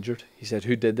gravely injured. He said,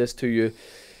 "Who did this to you?"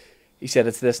 He said,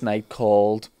 "It's this knight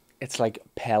called, it's like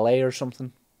Pele or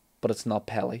something, but it's not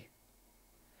Pele.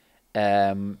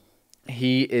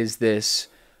 He is this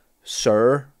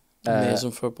Sir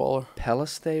Amazing footballer.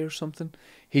 Peliste or something.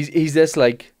 He's this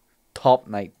like top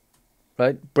knight,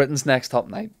 right? Britain's next top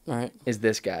knight Right. is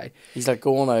this guy. He's like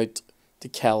going out to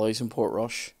Kelly's in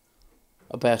Portrush.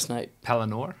 A best night.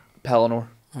 Pellinor. Pellinor.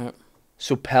 Right.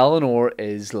 So Pellinor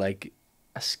is like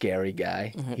a scary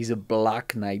guy. Mhm. He's a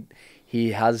black knight.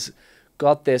 He has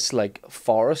got this like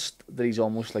forest that he's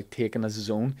almost like taken as his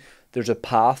own. There's a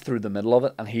path through the middle of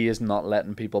it, and he is not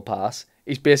letting people pass.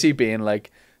 He's basically being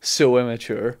like so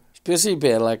immature. He's basically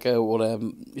being like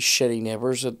shitty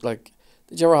neighbours that like.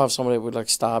 Did you ever have somebody that would like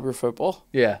stab your football?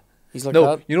 Yeah. He's like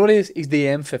No, that. you know what he is? He's the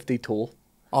M50 toll.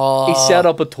 Oh. He set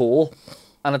up a toll,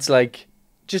 and it's like,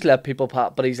 just let people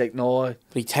pass. But he's like, no.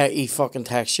 But he fucking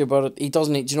texts you about it. He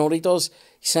doesn't. Do you know what he does?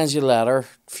 He sends you a letter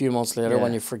a few months later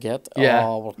when you forget. Yeah.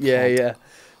 Oh, what yeah, cunt. yeah.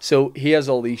 So he has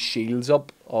all these shields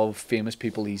up of famous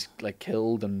people he's like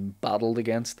killed and battled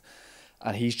against,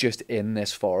 and he's just in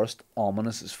this forest,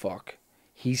 ominous as fuck.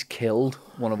 He's killed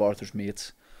one of Arthur's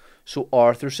mates. So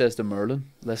Arthur says to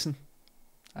Merlin, "Listen,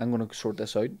 I'm going to sort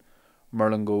this out."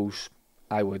 Merlin goes,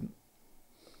 "I wouldn't.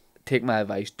 Take my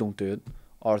advice, don't do it."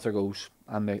 Arthur goes,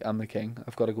 I'm the king.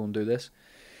 I've got to go and do this."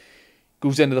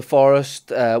 Goes into the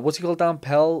forest. What's he called, Dan?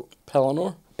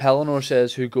 Pellinor. Pellinor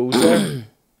says, "Who goes there?"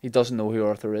 He doesn't know who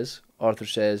Arthur is. Arthur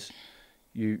says,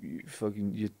 "You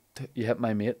hit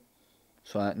my mate.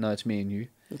 So now it's me and you."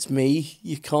 It's me.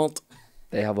 You can't.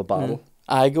 They have a battle.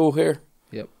 I go here.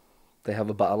 Yep. They have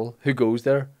a battle. Who goes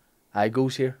there? I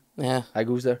goes here. Yeah. I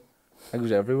goes there. I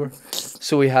goes everywhere.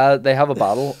 So they have a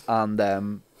battle,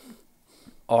 and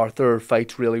Arthur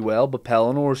fights really well, but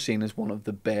Pellinor is seen as one of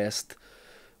the best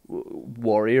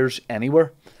warriors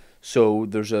anywhere. So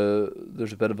there's a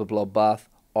bit of a bloodbath.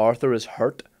 Arthur is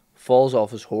hurt, falls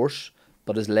off his horse,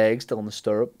 but his leg's still in the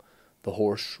stirrup. The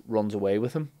horse runs away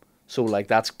with him. So like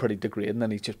that's pretty degrading,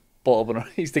 and he's just bobbing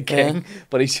around. He's the king,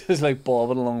 but he's just like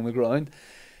bobbing along the ground.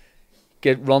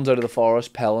 Runs out of the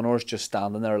forest. Pellinor's just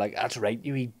standing there like, "That's right,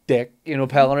 you wee dick." You know,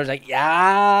 Pellinor's like,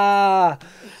 "Yeah."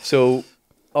 So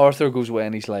Arthur goes away,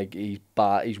 and he's like,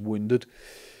 he's wounded.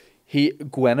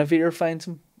 Guinevere finds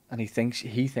him, and he thinks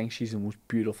she's the most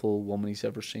beautiful woman he's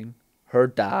ever seen. Her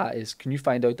dad is. Can you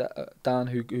find out that, Dan,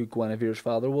 who Guinevere's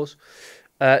father was?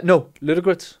 No,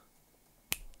 Ludicrous.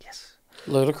 Yes.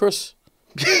 Ludicrous.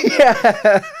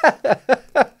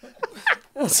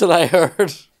 That's what I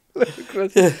heard.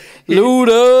 Ludicrous.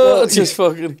 Luda, it's just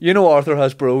fucking. You know Arthur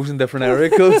has bros in different area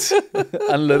codes,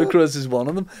 and Ludicrous is one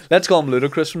of them. Let's call him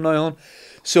Ludicrous from now on.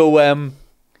 So,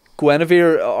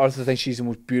 Guinevere, Arthur thinks she's the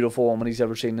most beautiful woman he's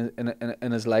ever seen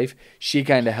in his life. She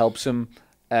kind of helps him,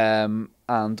 and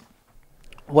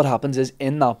what happens is,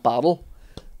 in that battle,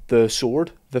 the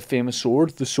sword, the famous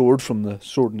sword, the sword from the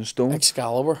Sword in the Stone.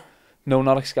 Excalibur. No,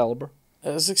 not Excalibur.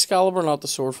 Is Excalibur not the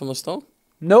sword from the stone?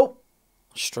 Nope.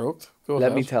 Stroked. Go Let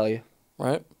ahead. me tell you.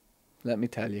 Right. Let me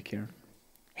tell you, Ciaran.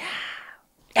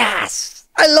 Yes!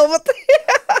 I love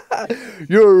it!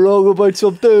 You're wrong about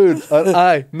something, and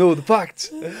I know the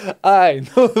facts. I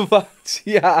know the facts.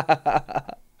 Yeah.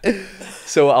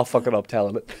 So I'll fuck it up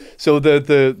telling it. So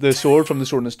the sword from the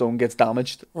Sword in the Stone gets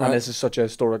damaged, Right. and this is such a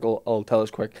historical. I'll tell us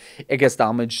quick. It gets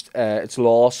damaged. It's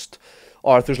lost.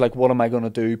 Arthur's like, what am I going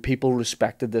to do? People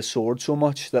respected this sword so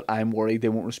much that I'm worried they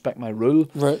won't respect my rule.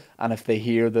 Right. And if they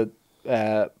hear that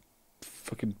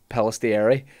fucking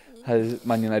Pelistieri,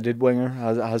 Man United winger,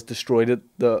 has destroyed it,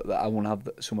 I won't have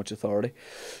so much authority.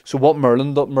 So what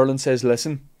Merlin says,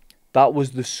 listen, that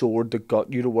was the sword that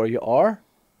got you to where you are.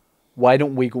 Why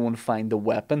don't we go and find a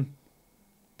weapon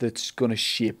that's going to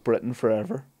shape Britain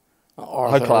forever?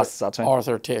 Arthur, How class does that sound?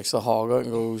 Arthur takes the hog out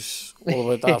and goes,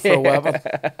 what about that for a weapon?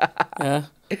 Yeah.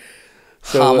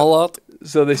 So, Camelot.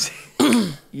 So they say,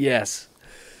 yes.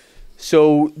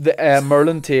 So the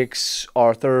Merlin takes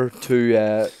Arthur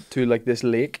to like this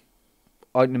lake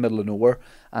out in the middle of nowhere,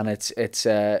 and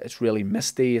it's really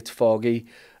misty, it's foggy.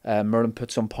 Merlin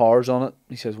puts some powers on it.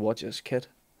 He says, "Watch this, kid."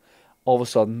 All of a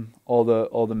sudden, all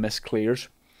the mist clears,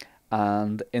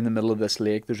 and in the middle of this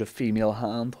lake, there's a female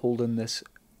hand holding this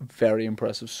very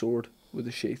impressive sword with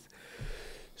a sheath.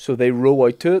 So they row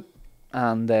out to it,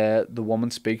 and the woman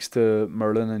speaks to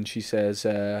Merlin, and she says,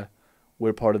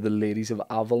 "We're part of the Ladies of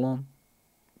Avalon.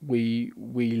 We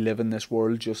live in this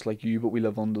world just like you, but we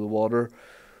live under the water.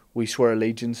 We swear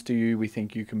allegiance to you. We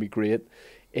think you can be great.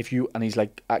 If you..." And he's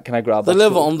like, "Can I grab They that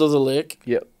live sword?" under the lake.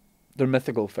 Yeah, they're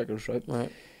mythical figures, right?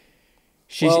 Right.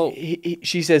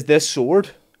 She says, "This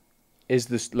sword is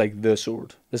the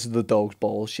sword. This is the dog's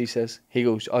balls." She says. He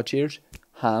goes, "Oh, cheers."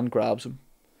 Hand grabs him.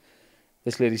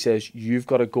 This lady says, "You've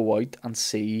got to go out and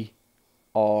see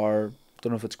our..."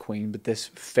 don't know if it's queen, but this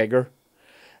figure,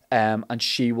 and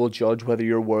she will judge whether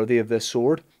you're worthy of this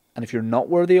sword. And if you're not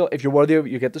worthy of, if you're worthy of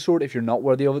it, you get the sword. If you're not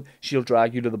worthy of it, she'll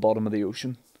drag you to the bottom of the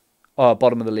ocean,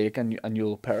 bottom of the lake, and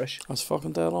you'll perish. That's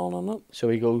fucking dead on, isn't it? So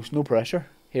he goes, "No pressure."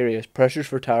 Here he is. Pressure's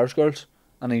for tires, girls.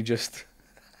 And he just...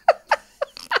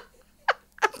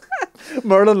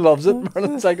 Merlin loves it.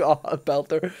 Merlin's like, "Oh, I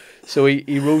belt her." So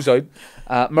he rows out.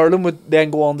 Merlin would then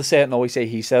go on to say it and always say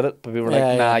he said it, but we were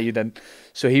like, "Nah, you didn't."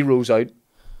 So he rows out,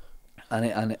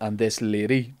 and this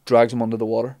lady drags him under the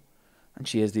water, and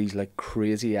she has these like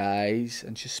crazy eyes,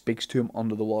 and she speaks to him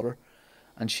under the water,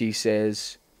 and she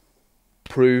says,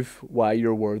 "Prove why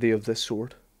you're worthy of this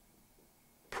sword.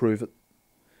 Prove it."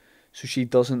 So she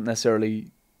doesn't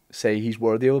necessarily say he's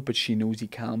worthy of it, but she knows he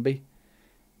can be.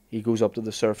 He goes up to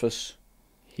the surface.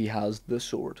 He has the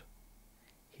sword.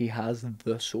 He has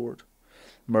the sword.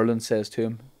 Merlin says to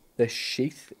him, "The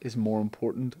sheath is more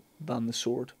important than the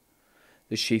sword.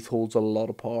 The sheath holds a lot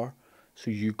of power,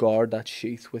 so you guard that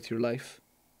sheath with your life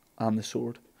and the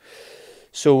sword."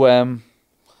 So,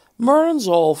 Merlin's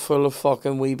all full of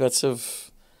fucking wee bits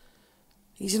of...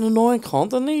 He's an annoying cunt,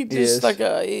 isn't he? Just like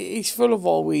he's full of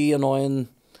all wee annoying...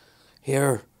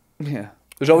 Here. yeah,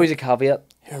 there's always a caveat.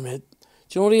 Here, mate.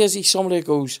 Do you know what he is? He's somebody that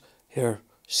goes, "Here,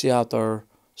 see out there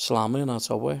salami in that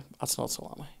Subway? That's not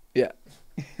salami." Yeah.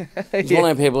 He's one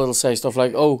of them people that'll say stuff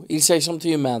like, "Oh," he'll say something to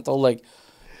you mental, like,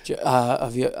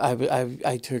 "Have you?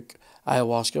 I took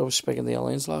ayahuasca. I was speaking to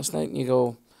aliens last night," and you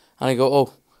go,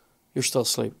 "Oh, you're still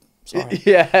asleep. Sorry."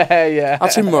 Yeah.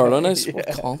 That's who Merlin is. What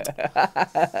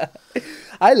cunt.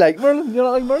 I like Merlin. You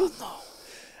don't like Merlin?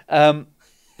 No.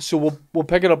 So we'll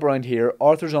pick it up around here.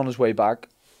 Arthur's on his way back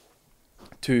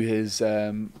to his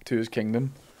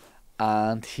kingdom,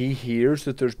 and he hears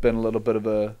that there's been a little bit of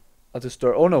a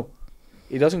disturb. Oh no,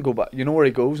 he doesn't go back. You know where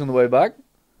he goes on the way back?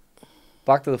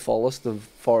 Back to the forest of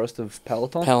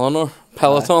Peloton.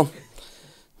 Peloton.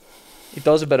 He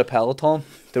does a bit of Peloton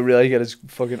to really get his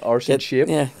fucking arse in shape.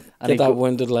 Yeah. And Get that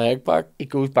wounded leg back. He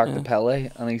goes back to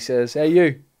Pele and he says, "Hey,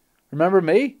 you, remember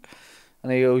me?"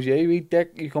 And he goes, "Yeah, you wee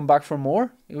dick, you come back for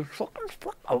more?" He goes, "Fuck,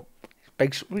 oh,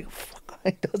 big fuck."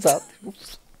 He does that.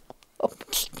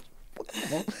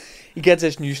 He gets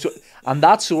this new sword. And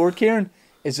that sword, Ciaran,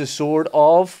 is a sword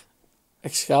of...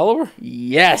 Excalibur?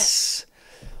 Yes.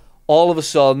 All of a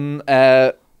sudden,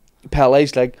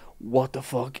 Pele's like, what the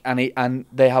fuck? And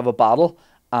they have a battle,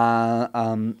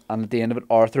 and at the end of it,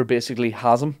 Arthur basically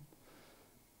has him.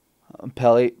 And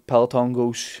Peloton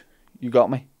goes, "You got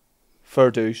me, fair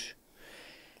dues."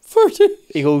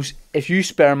 He goes, "If you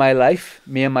spare my life,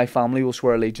 me and my family will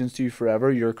swear allegiance to you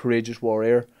forever. You're a courageous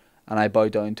warrior, and I bow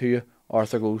down to you."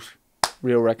 Arthur goes,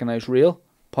 "Real, recognize real.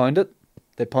 Pound it."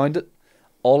 They pound it.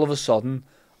 All of a sudden,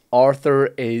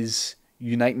 Arthur is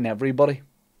uniting everybody.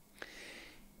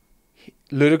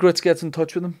 Ludacris gets in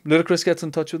touch with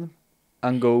him,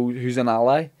 and goes, who's an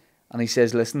ally, and he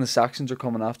says, "Listen, the Saxons are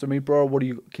coming after me, bro.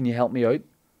 Can you help me out?"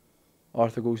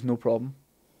 Arthur goes, "No problem."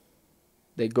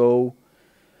 They go.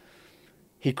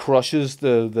 He crushes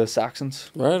the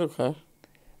Saxons. Right, okay.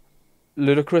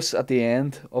 Ludacris at the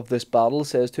end of this battle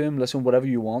says to him, "Listen, whatever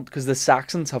you want," because the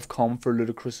Saxons have come for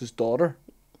Ludacris's daughter.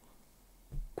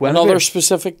 Another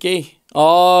specific gay.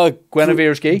 Oh,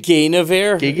 Guinevere's gay.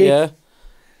 Guinevere. Gigi. Yeah.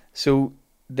 So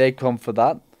they come for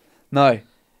that. Now,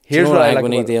 here's Do you know what I what like we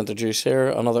need about to it. introduce here?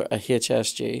 A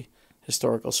HSG,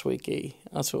 historical sweet gay.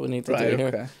 That's what we need to do here.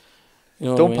 Okay. You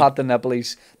know Don't what pat the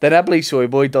Nepalese. The Nepalese soy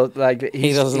boy does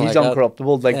he's doesn't like that.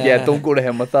 uncorruptible. Yeah. Don't go to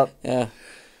him with that. I mean? Yeah.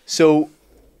 So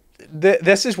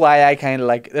this is why I kind of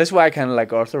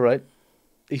like Arthur, right?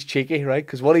 He's cheeky, right?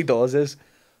 Because what he does is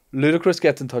Ludacris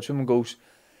gets in touch with him and goes,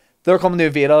 "They're coming to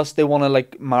invade us. They want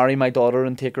to marry my daughter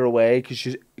and take her away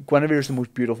because Guinevere's the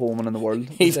most beautiful woman in the world."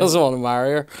 He doesn't want to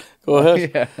marry her. Go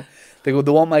ahead. Yeah. They go,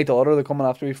 "They want my daughter. They're coming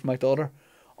after me for my daughter."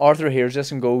 Arthur hears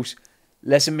this and goes,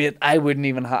 "Listen, mate, I wouldn't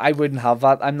have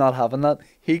that. I'm not having that."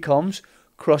 He comes,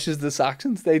 crushes the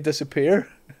Saxons. They disappear.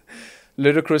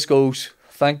 Ludacris goes,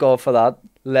 "Thank God for that.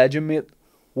 Legend, mate.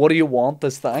 What do you want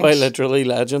as thanks?" Quite literally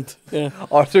legend. Yeah.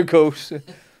 Arthur goes,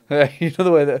 "You know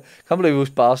the way that, can't believe those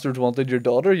bastards wanted your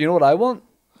daughter. You know what I want?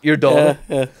 Your daughter."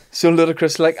 Yeah. So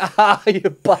Ludacris is like, "Ah, you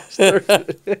bastard."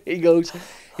 He goes,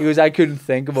 "I couldn't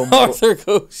think of him." Arthur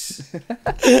goes.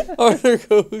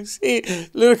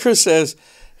 Ludacris says,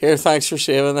 "Here, thanks for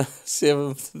saving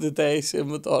the day, saving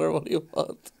my daughter. What do you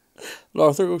want?" And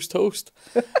Arthur goes, "Toast."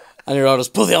 And your daughter's,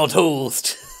 "Put it on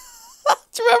toast."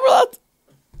 Do you remember that?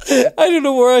 I don't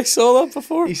know where I saw that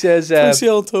before. He says, "Pussy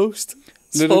on toast."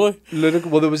 It's funny.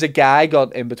 Well, there was a guy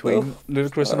got in between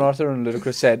Ludacris and Arthur, and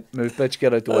Ludacris said, "Move, bitch,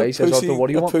 get out the way." He says, "Arthur, what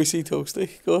do you want?" Pussy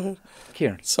toasty. Go ahead.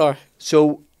 Ciaran. Sorry.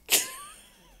 So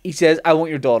he says, "I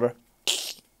want your daughter."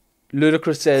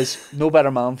 Ludacris says, "No better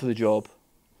man for the job.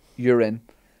 You're in."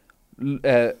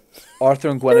 Arthur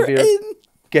and Guinevere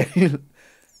get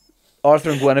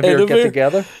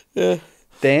together. Yeah.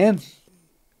 Then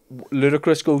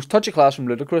Ludacris goes, touch a class from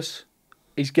Ludacris.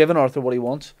 He's giving Arthur what he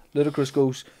wants. Ludacris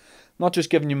goes, "Not just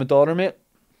giving you my daughter, mate.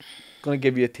 Gonna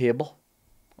give you a table."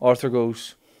 Arthur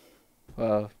goes,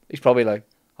 he's probably like,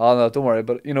 "Oh no, don't worry."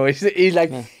 But he's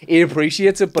like, he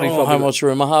appreciates it, but he's I don't know probably how much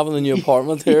room I have in the new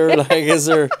apartment here. Like, is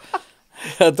there?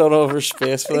 I don't know if there's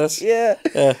space for this. Yeah.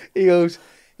 Yeah. He goes,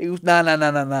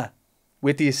 nah.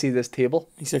 Wait till you see this table.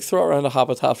 He's like, "Throw it around a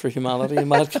Habitat for Humanity, you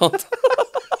mad cunt."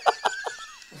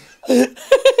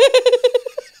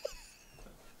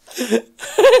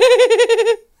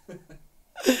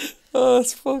 Oh,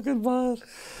 that's fucking bad.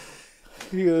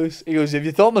 He goes, "If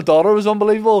you thought my daughter was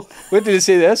unbelievable, wait till you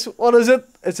see this. What is it?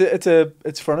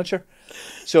 It's furniture."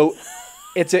 So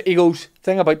he goes,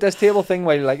 "Thing about this table,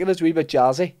 why you like it is a wee bit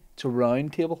jazzy. It's a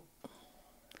round table."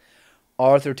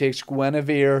 Arthur takes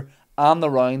Guinevere and the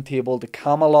round table to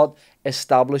Camelot,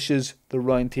 establishes the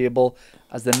round table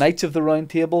as the knights of the round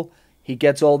table. He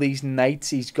gets all these knights.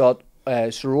 He's got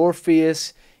Sir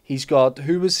Orpheus. He's got,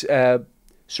 who was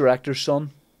Sir Ector's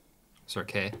son? Sir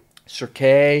Kay. Sir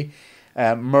Kay,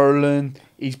 Merlin.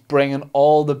 He's bringing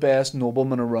all the best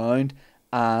noblemen around,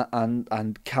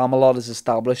 and Camelot is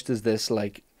established as this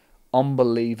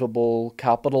unbelievable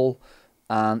capital,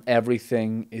 and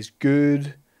everything is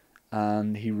good,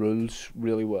 and he rules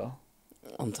really well.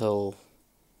 Until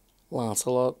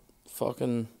Lancelot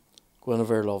fucking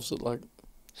Guinevere loves it, like.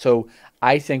 So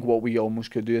I think what we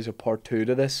almost could do is a part 2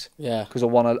 to this. Yeah. Because I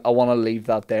wanna leave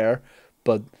that there,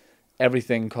 but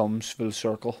everything comes full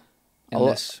circle in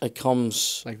this. It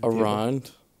comes Like the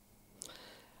around.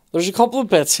 There's a couple of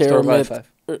bits here, Start by mate.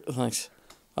 5. Thanks.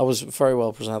 I was very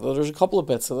well presented. There's a couple of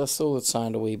bits of this though that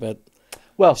sound a wee bit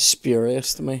Well,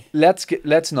 spurious to me.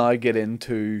 let's now get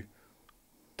into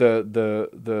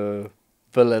the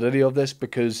validity of this,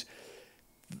 because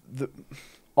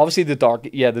obviously the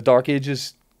Dark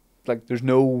Ages, there's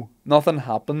nothing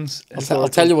happens. I'll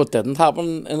tell you what didn't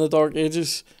happen in the Dark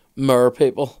Ages. Mer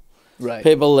people. Right.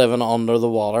 People living under the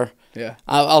water. Yeah.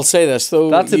 I'll say this though.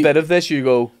 That's a bit of this you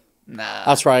go, nah.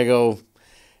 That's where I go,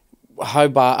 how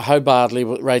badly,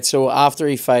 right, so after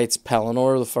he fights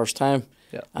Pelennor the first time,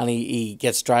 Yeah. And he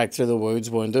gets dragged through the woods,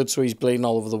 wounded, so he's bleeding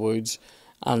all over the woods,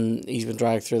 and he's been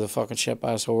dragged through the fucking shit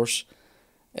by his horse.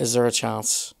 Is there a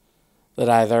chance that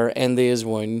either into his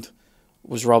wound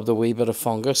was rubbed a wee bit of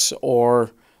fungus,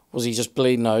 or was he just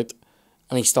bleeding out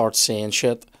and he starts saying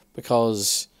shit?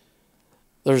 Because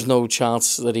there's no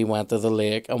chance that he went to the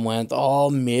lake and went, oh,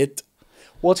 mate.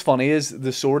 What's funny is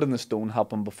the sword and the stone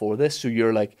happened before this, so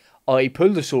you're like, oh, he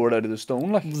pulled the sword out of the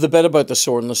stone, like. The bit about the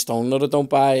sword and the stone that I don't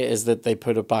buy is that they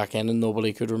put it back in and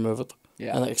nobody could remove it.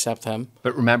 Yeah. And except him.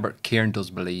 But remember, Ciaran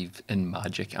does believe in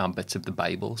magic and bits of the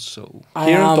Bible, so...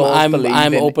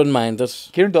 I'm open-minded.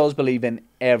 Ciaran does believe in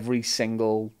every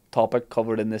single topic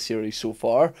covered in this series so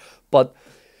far, but...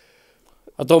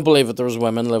 I don't believe that there's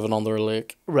women living under a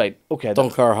lake. Right, okay.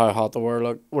 Don't care how hot they were,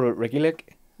 like. What about Ricky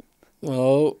Lake?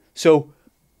 No. So,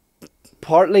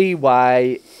 partly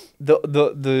why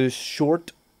the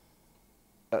short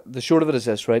of it is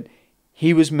this, right?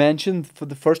 He was mentioned for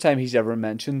the first time he's ever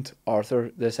mentioned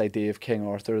Arthur. This idea of King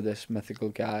Arthur, this mythical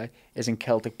guy, is in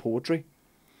Celtic poetry.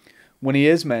 When he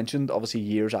is mentioned, obviously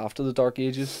years after the Dark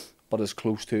Ages, but as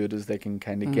close to it as they can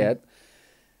kind of get.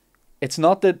 It's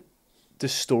not that the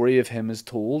story of him is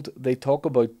told. They talk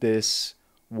about this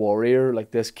warrior, like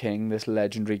this king, this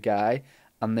legendary guy,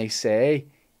 and they say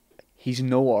he's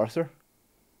no Arthur.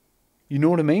 You know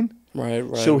what I mean? Right.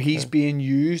 So he's being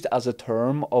used as a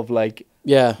term of like,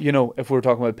 yeah. you know, if we're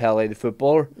talking about Pele the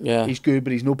footballer, Yeah. he's good,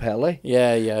 but he's no Pele.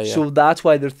 Yeah. So that's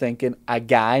why they're thinking a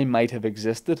guy might have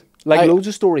existed. Like loads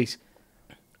of stories.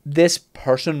 This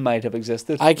person might have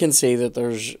existed. I can see that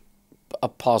there's a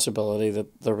possibility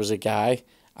that there was a guy.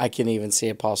 I can even see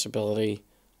a possibility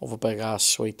of a big ass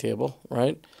sweet table,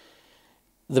 right?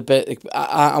 The bit,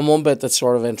 and one bit that's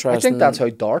sort of interesting. I think that's how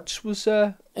darts was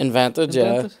invented.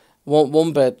 Yeah.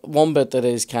 One bit that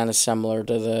is kind of similar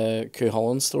to the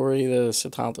Cuchulainn story, the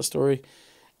Setanta story,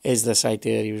 is this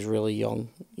idea that he was really young.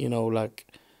 You know, like,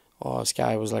 oh, this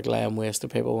guy was like laying waste to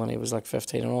people when he was like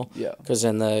 15 and all. Yeah. Because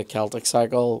in the Celtic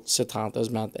cycle, Setanta's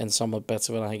meant, in some bits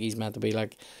of it, I think he's meant to be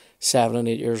like 7 and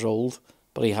 8 years old,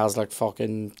 but he has like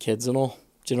fucking kids and all.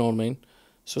 Do you know what I mean?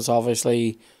 So it's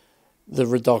obviously the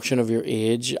reduction of your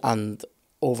age and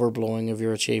overblowing of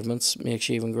your achievements makes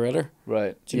you even greater.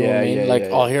 Right. Do you know what I mean? Like,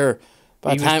 here,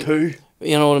 by the time, 2.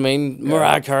 You know what I mean? Yeah.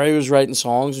 Mariah Carey was writing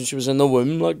songs and she was in the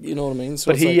womb, like, you know what I mean?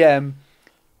 So but he, like,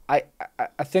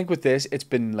 I think with this, it's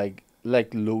been like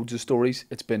loads of stories.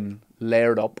 It's been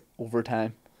layered up over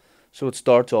time. So it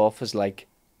starts off as like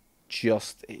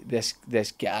just this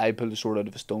guy pulled a sword out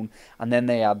of a stone, and then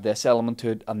they add this element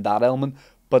to it and that element.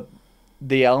 But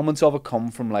the elements of it come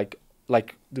from like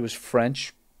there was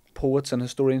French poets and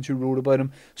historians who wrote about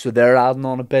him, so they're adding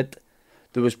on a bit.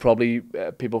 There was probably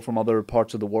people from other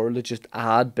parts of the world that just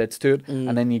add bits to it,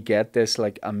 and then you get this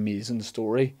like amazing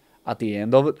story at the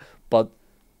end of it. But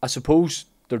I suppose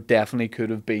there definitely could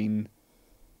have been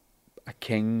a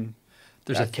king.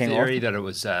 There's a King theory Arthur. that it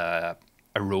was a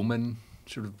Roman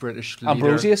sort of British leader.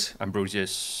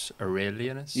 Ambrosius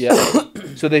Aurelianus. Yeah.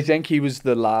 So they think he was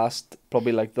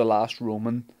probably like the last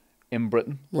Roman in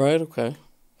Britain. Right, okay.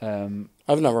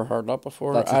 I've never heard that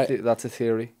before. That's a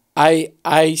theory.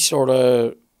 I sort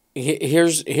of...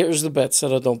 Here's the bits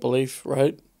that I don't believe,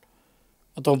 right?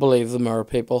 I don't believe the Mirror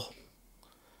people.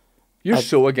 You're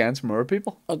so against Mirror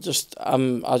people? I just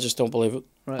don't believe it.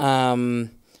 Right.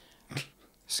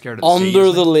 Scared of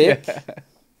under the lake. Yeah.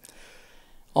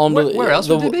 Where else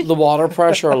would they be? The water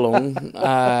pressure alone.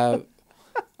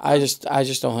 I just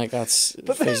don't think that's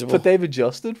feasible. But they've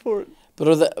adjusted for it.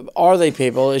 But are they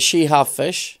people? Is she half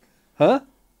fish? Huh?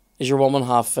 Is your woman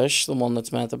half fish? The one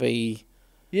that's meant to be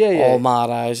yeah. all mad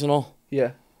eyes and all?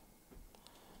 Yeah.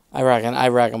 I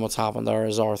reckon what's happened there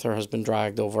is Arthur has been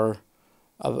dragged over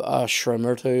a shroom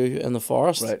or two in the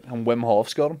forest. Right, and Wim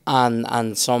Hof's got him.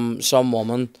 And some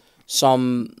woman,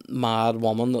 some mad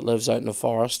woman that lives out in the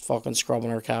forest fucking scrubbing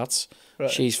her cats.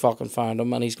 Right. She's fucking found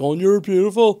him and he's going, "You're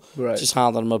beautiful." Right. Just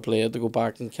handed him a blade to go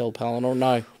back and kill Pellinor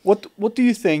now. What do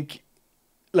you think,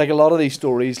 like a lot of these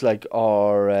stories like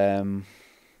are,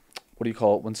 what do you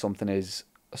call it when something is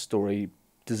a story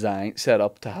designed, set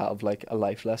up to have like a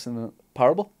life lesson in it?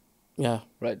 Parable? Yeah.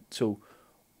 Right, so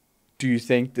do you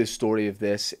think the story of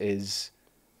this is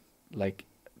like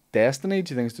destiny?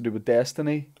 Do you think it's to do with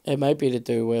destiny? It might be to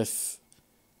do with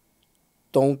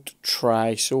don't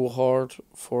try so hard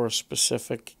for a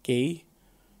specific key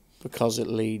because it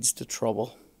leads to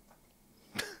trouble.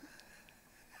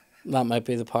 That might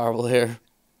be the parable here.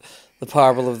 The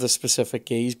parable of the specific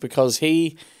keys, because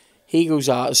he goes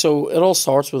out. So it all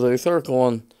starts with Uther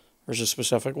going, there's a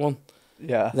specific one.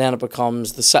 Yeah. then it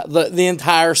becomes the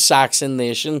entire Saxon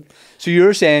nation. So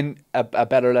you're saying a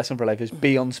better lesson for life is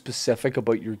be unspecific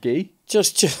about your gay?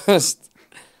 Just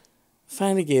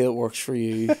find a gay that works for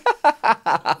you.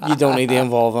 You don't need to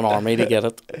involve an army to get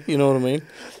it. You know what I mean?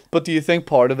 But do you think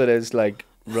part of it is like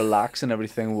relax and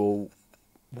everything will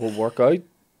work out?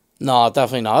 No,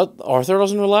 definitely not. Arthur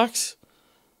doesn't relax.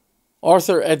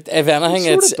 Arthur, if anything,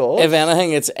 it's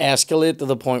escalate to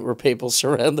the point where people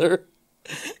surrender.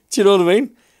 Do you know what I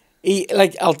mean?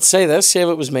 I'll say this: say if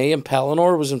it was me and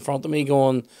Pellinor was in front of me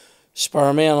going,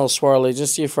 "Spare me and I'll swear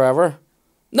allegiance to you forever."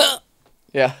 No.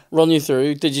 Yeah. Run you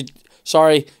through.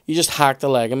 Sorry, you just hacked a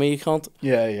leg of me, you cunt.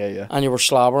 Yeah. And you were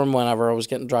slobbering whenever I was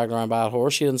getting dragged around by a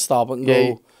horse. You didn't stop it and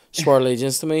go, swear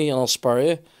allegiance to me and I'll spare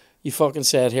you. You fucking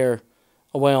said, here,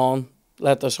 away on,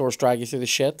 let this horse drag you through the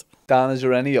shit. Dan, is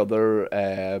there any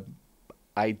other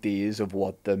ideas of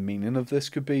what the meaning of this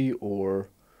could be? Or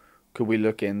could we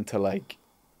look into like...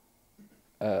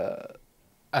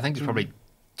 I think there's probably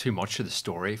too much of the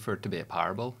story for it to be a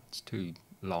parable. It's too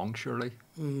long, surely.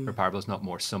 A parable's not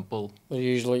more simple. Well,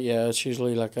 it's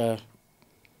usually like a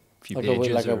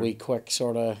wee quick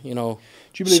sort of, Do you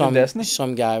believe in destiny?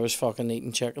 Some guy was fucking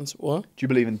eating chickens. What? Do you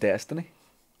believe in destiny?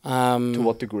 To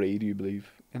what degree do you believe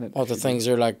in it? What, the things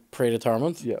are like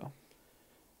predetermined? Yeah.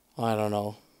 I don't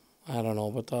know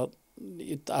about that.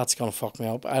 That's gonna fuck me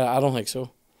up. I don't think so.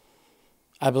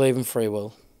 I believe in free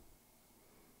will.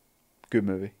 Good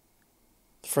movie.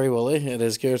 Free Willy, it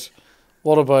is good.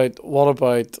 What about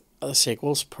the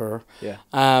sequels? Poor. Yeah.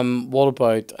 What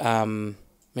about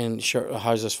sure,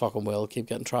 how's this fucking will keep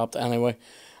getting trapped anyway?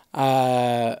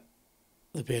 The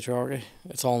patriarchy.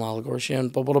 It's all an allegory, Ciaran.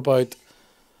 But what about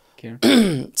Ciaran?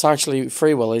 It's actually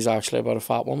Free Willy's actually about a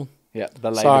fat woman. Yeah,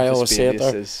 the light of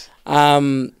Vespasius is...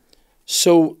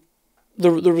 So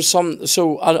there was some.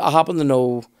 So I happen to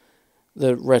know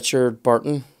that Richard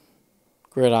Burton,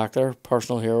 great actor,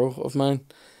 personal hero of mine.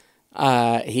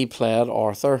 He played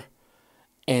Arthur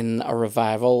in a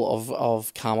revival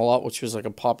of Camelot, which was like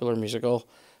a popular musical,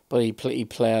 but he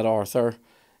played Arthur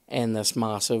in this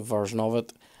massive version of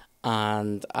it,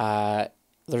 and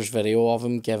there's video of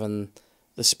him giving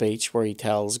the speech where he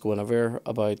tells Guinevere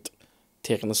about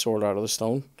taking the sword out of the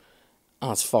stone,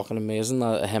 and it's fucking amazing.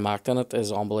 Him acting it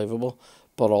is unbelievable,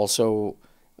 but also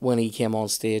when he came on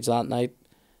stage that night,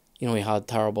 he had a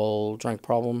terrible drink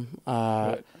problem.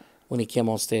 Right. When he came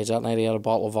on stage that night, he had a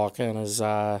bottle of vodka in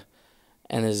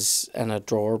a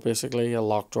drawer, basically a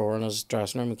locked drawer in his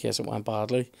dressing room in case it went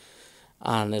badly,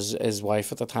 and his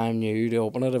wife at the time knew to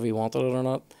open it if he wanted it or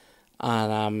not,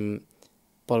 and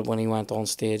but when he went on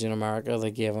stage in America,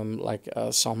 they gave him like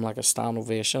something like a stand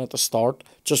ovation at the start,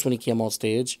 just when he came on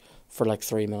stage for like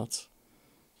 3 minutes.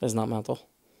 Isn't that mental?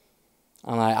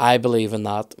 And I believe in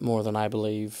that more than I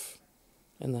believe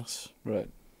in this. Right.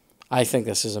 I think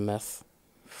this is a myth.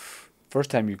 First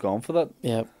time you've gone for that?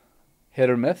 Yeah. Hit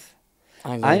or myth?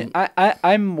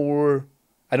 I'm more...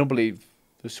 I don't believe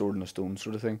the sword and the stone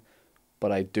sort of thing,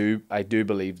 but I do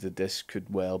believe that this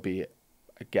could well be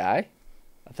a guy.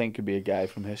 I think it could be a guy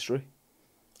from history.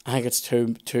 I think it's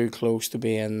too close to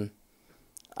being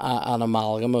an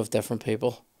amalgam of different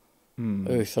people.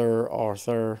 Uther,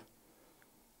 Arthur,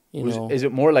 Is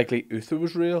it more likely Uther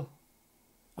was real?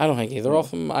 I don't think either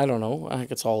of them. I don't know. I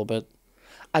think it's all a bit...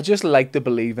 I just like to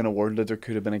believe in a world that there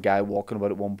could have been a guy walking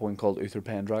about at one point called Uther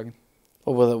Pendragon.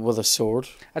 But with a sword.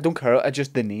 I don't care.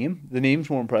 Just the name. The name's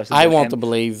more impressive. I want to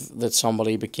believe that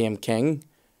somebody became king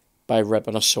by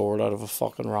ripping a sword out of a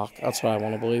fucking rock. That's what I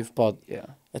want to believe. But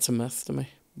it's a myth to me.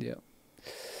 Yeah.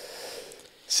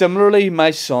 Similarly,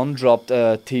 my son dropped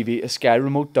a Sky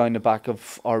remote down the back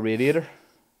of our radiator,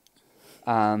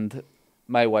 and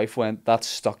my wife went, "That's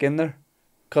stuck in there."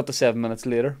 Cut to 7 minutes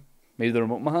later. Maybe the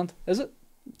remote in my hand. Is it?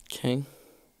 King,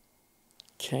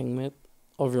 mate,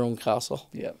 of your own castle.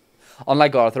 Yeah.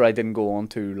 Unlike Arthur, I didn't go on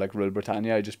to like rule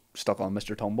Britannia. I just stuck on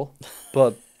Mr. Tumble.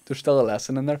 But there's still a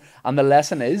lesson in there. And the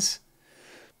lesson is,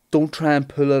 don't try and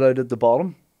pull it out at the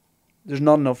bottom. There's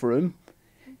not enough room.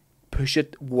 Push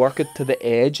it, work it to the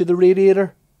edge of the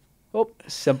radiator. Oh,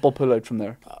 simple pull out from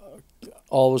there.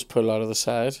 Always pull out of the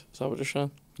side. Is that what you're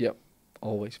saying? Yep,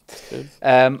 always. Good.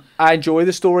 I enjoy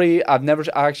the story. I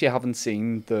actually haven't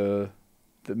seen the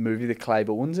movie that Clive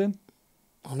Owen's in.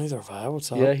 Oh, neither have I. What's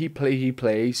that? Yeah, he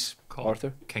plays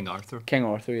Arthur. King Arthur. King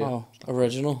Arthur, yeah. Oh,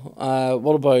 original.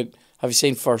 What about, have you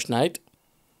seen First Night?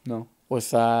 No. With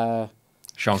Sean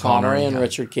Connery and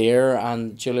Richard Gere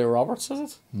and Julia Roberts, is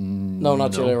it? No,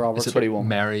 not Julia Roberts. It's a pretty one.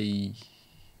 Mary.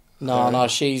 No,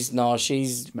 she's Mary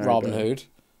Robin Brown. Hood.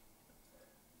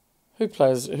 Who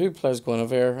plays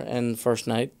Guinevere in First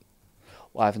Night?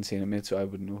 Well, I haven't seen it, mate, so I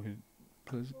wouldn't know who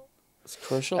plays it. It's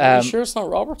crucial. Are Um, you sure it's not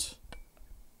Robert?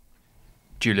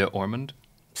 Julia Ormond.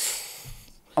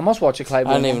 I must watch a Clive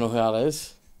I don't Owen even know one. who that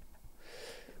is.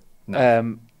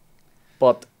 No.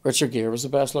 But Richard Gere was the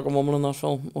best looking woman in that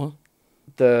film. What?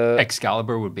 the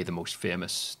Excalibur would be the most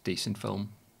famous decent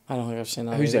film. I don't think I've seen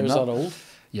that. Who's either. in Is that? that old?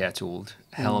 Yeah, it's old.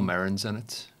 Helen Mirren's in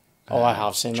it. Oh, I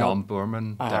have seen John that.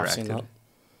 Boorman I have directed. seen that.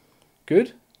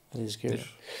 good. It is good. Yeah.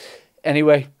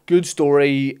 Anyway, good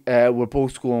story. We're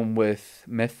both going with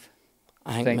myth.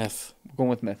 I think myth. We're going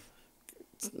with myth.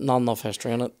 Not enough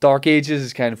history in it. Dark Ages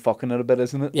is kind of fucking it a bit,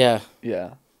 isn't it? Yeah.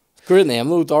 Yeah. Great name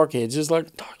though, Dark Ages.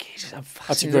 Like Dark Ages. I'm that's a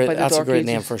fascinated great by the that's a Dark great Ages.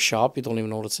 name for a shop. You don't even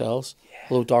know what it sells.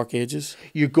 Hello, Dark Ages.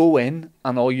 You go in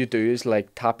and all you do is like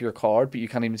tap your card, but you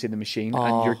can't even see the machine,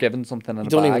 and Oh. you're given something in You a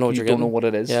don't bag. even know what you you're don't know getting. what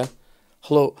it is. Yeah.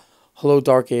 Hello,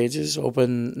 Dark Ages.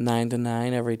 Open 9 to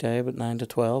 9 every day, but 9 to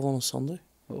 12 on a Sunday.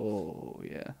 Oh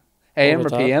yeah. AM or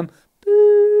about that? PM?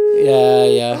 Yeah,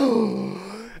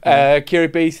 yeah. Kiri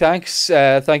B, thanks.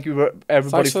 Thank you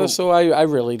everybody Thanks for this. So I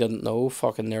really didn't know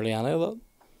fucking nearly any of that.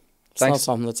 It's not Thanks.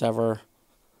 something that's ever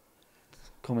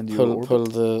coming to your pull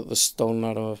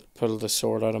orbit. pull the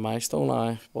sword out of my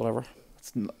stone. Whatever.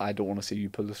 I don't want to see you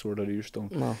pull the sword out of your stone.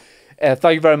 No.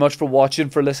 Thank you very much for watching,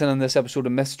 for listening to this episode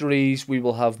of Mythstories. We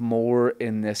will have more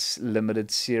in this limited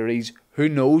series. Who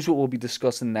knows what we'll be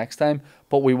discussing next time,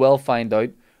 but we will find out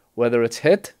whether it's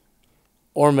hit.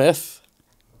 Or myth.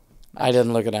 I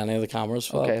didn't look at any of the cameras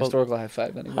for Okay, that. but- historical high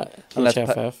five anyway. Hi- And let's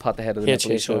HFF. pat the head of the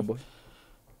nipple, HHF. boy.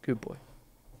 Good boy.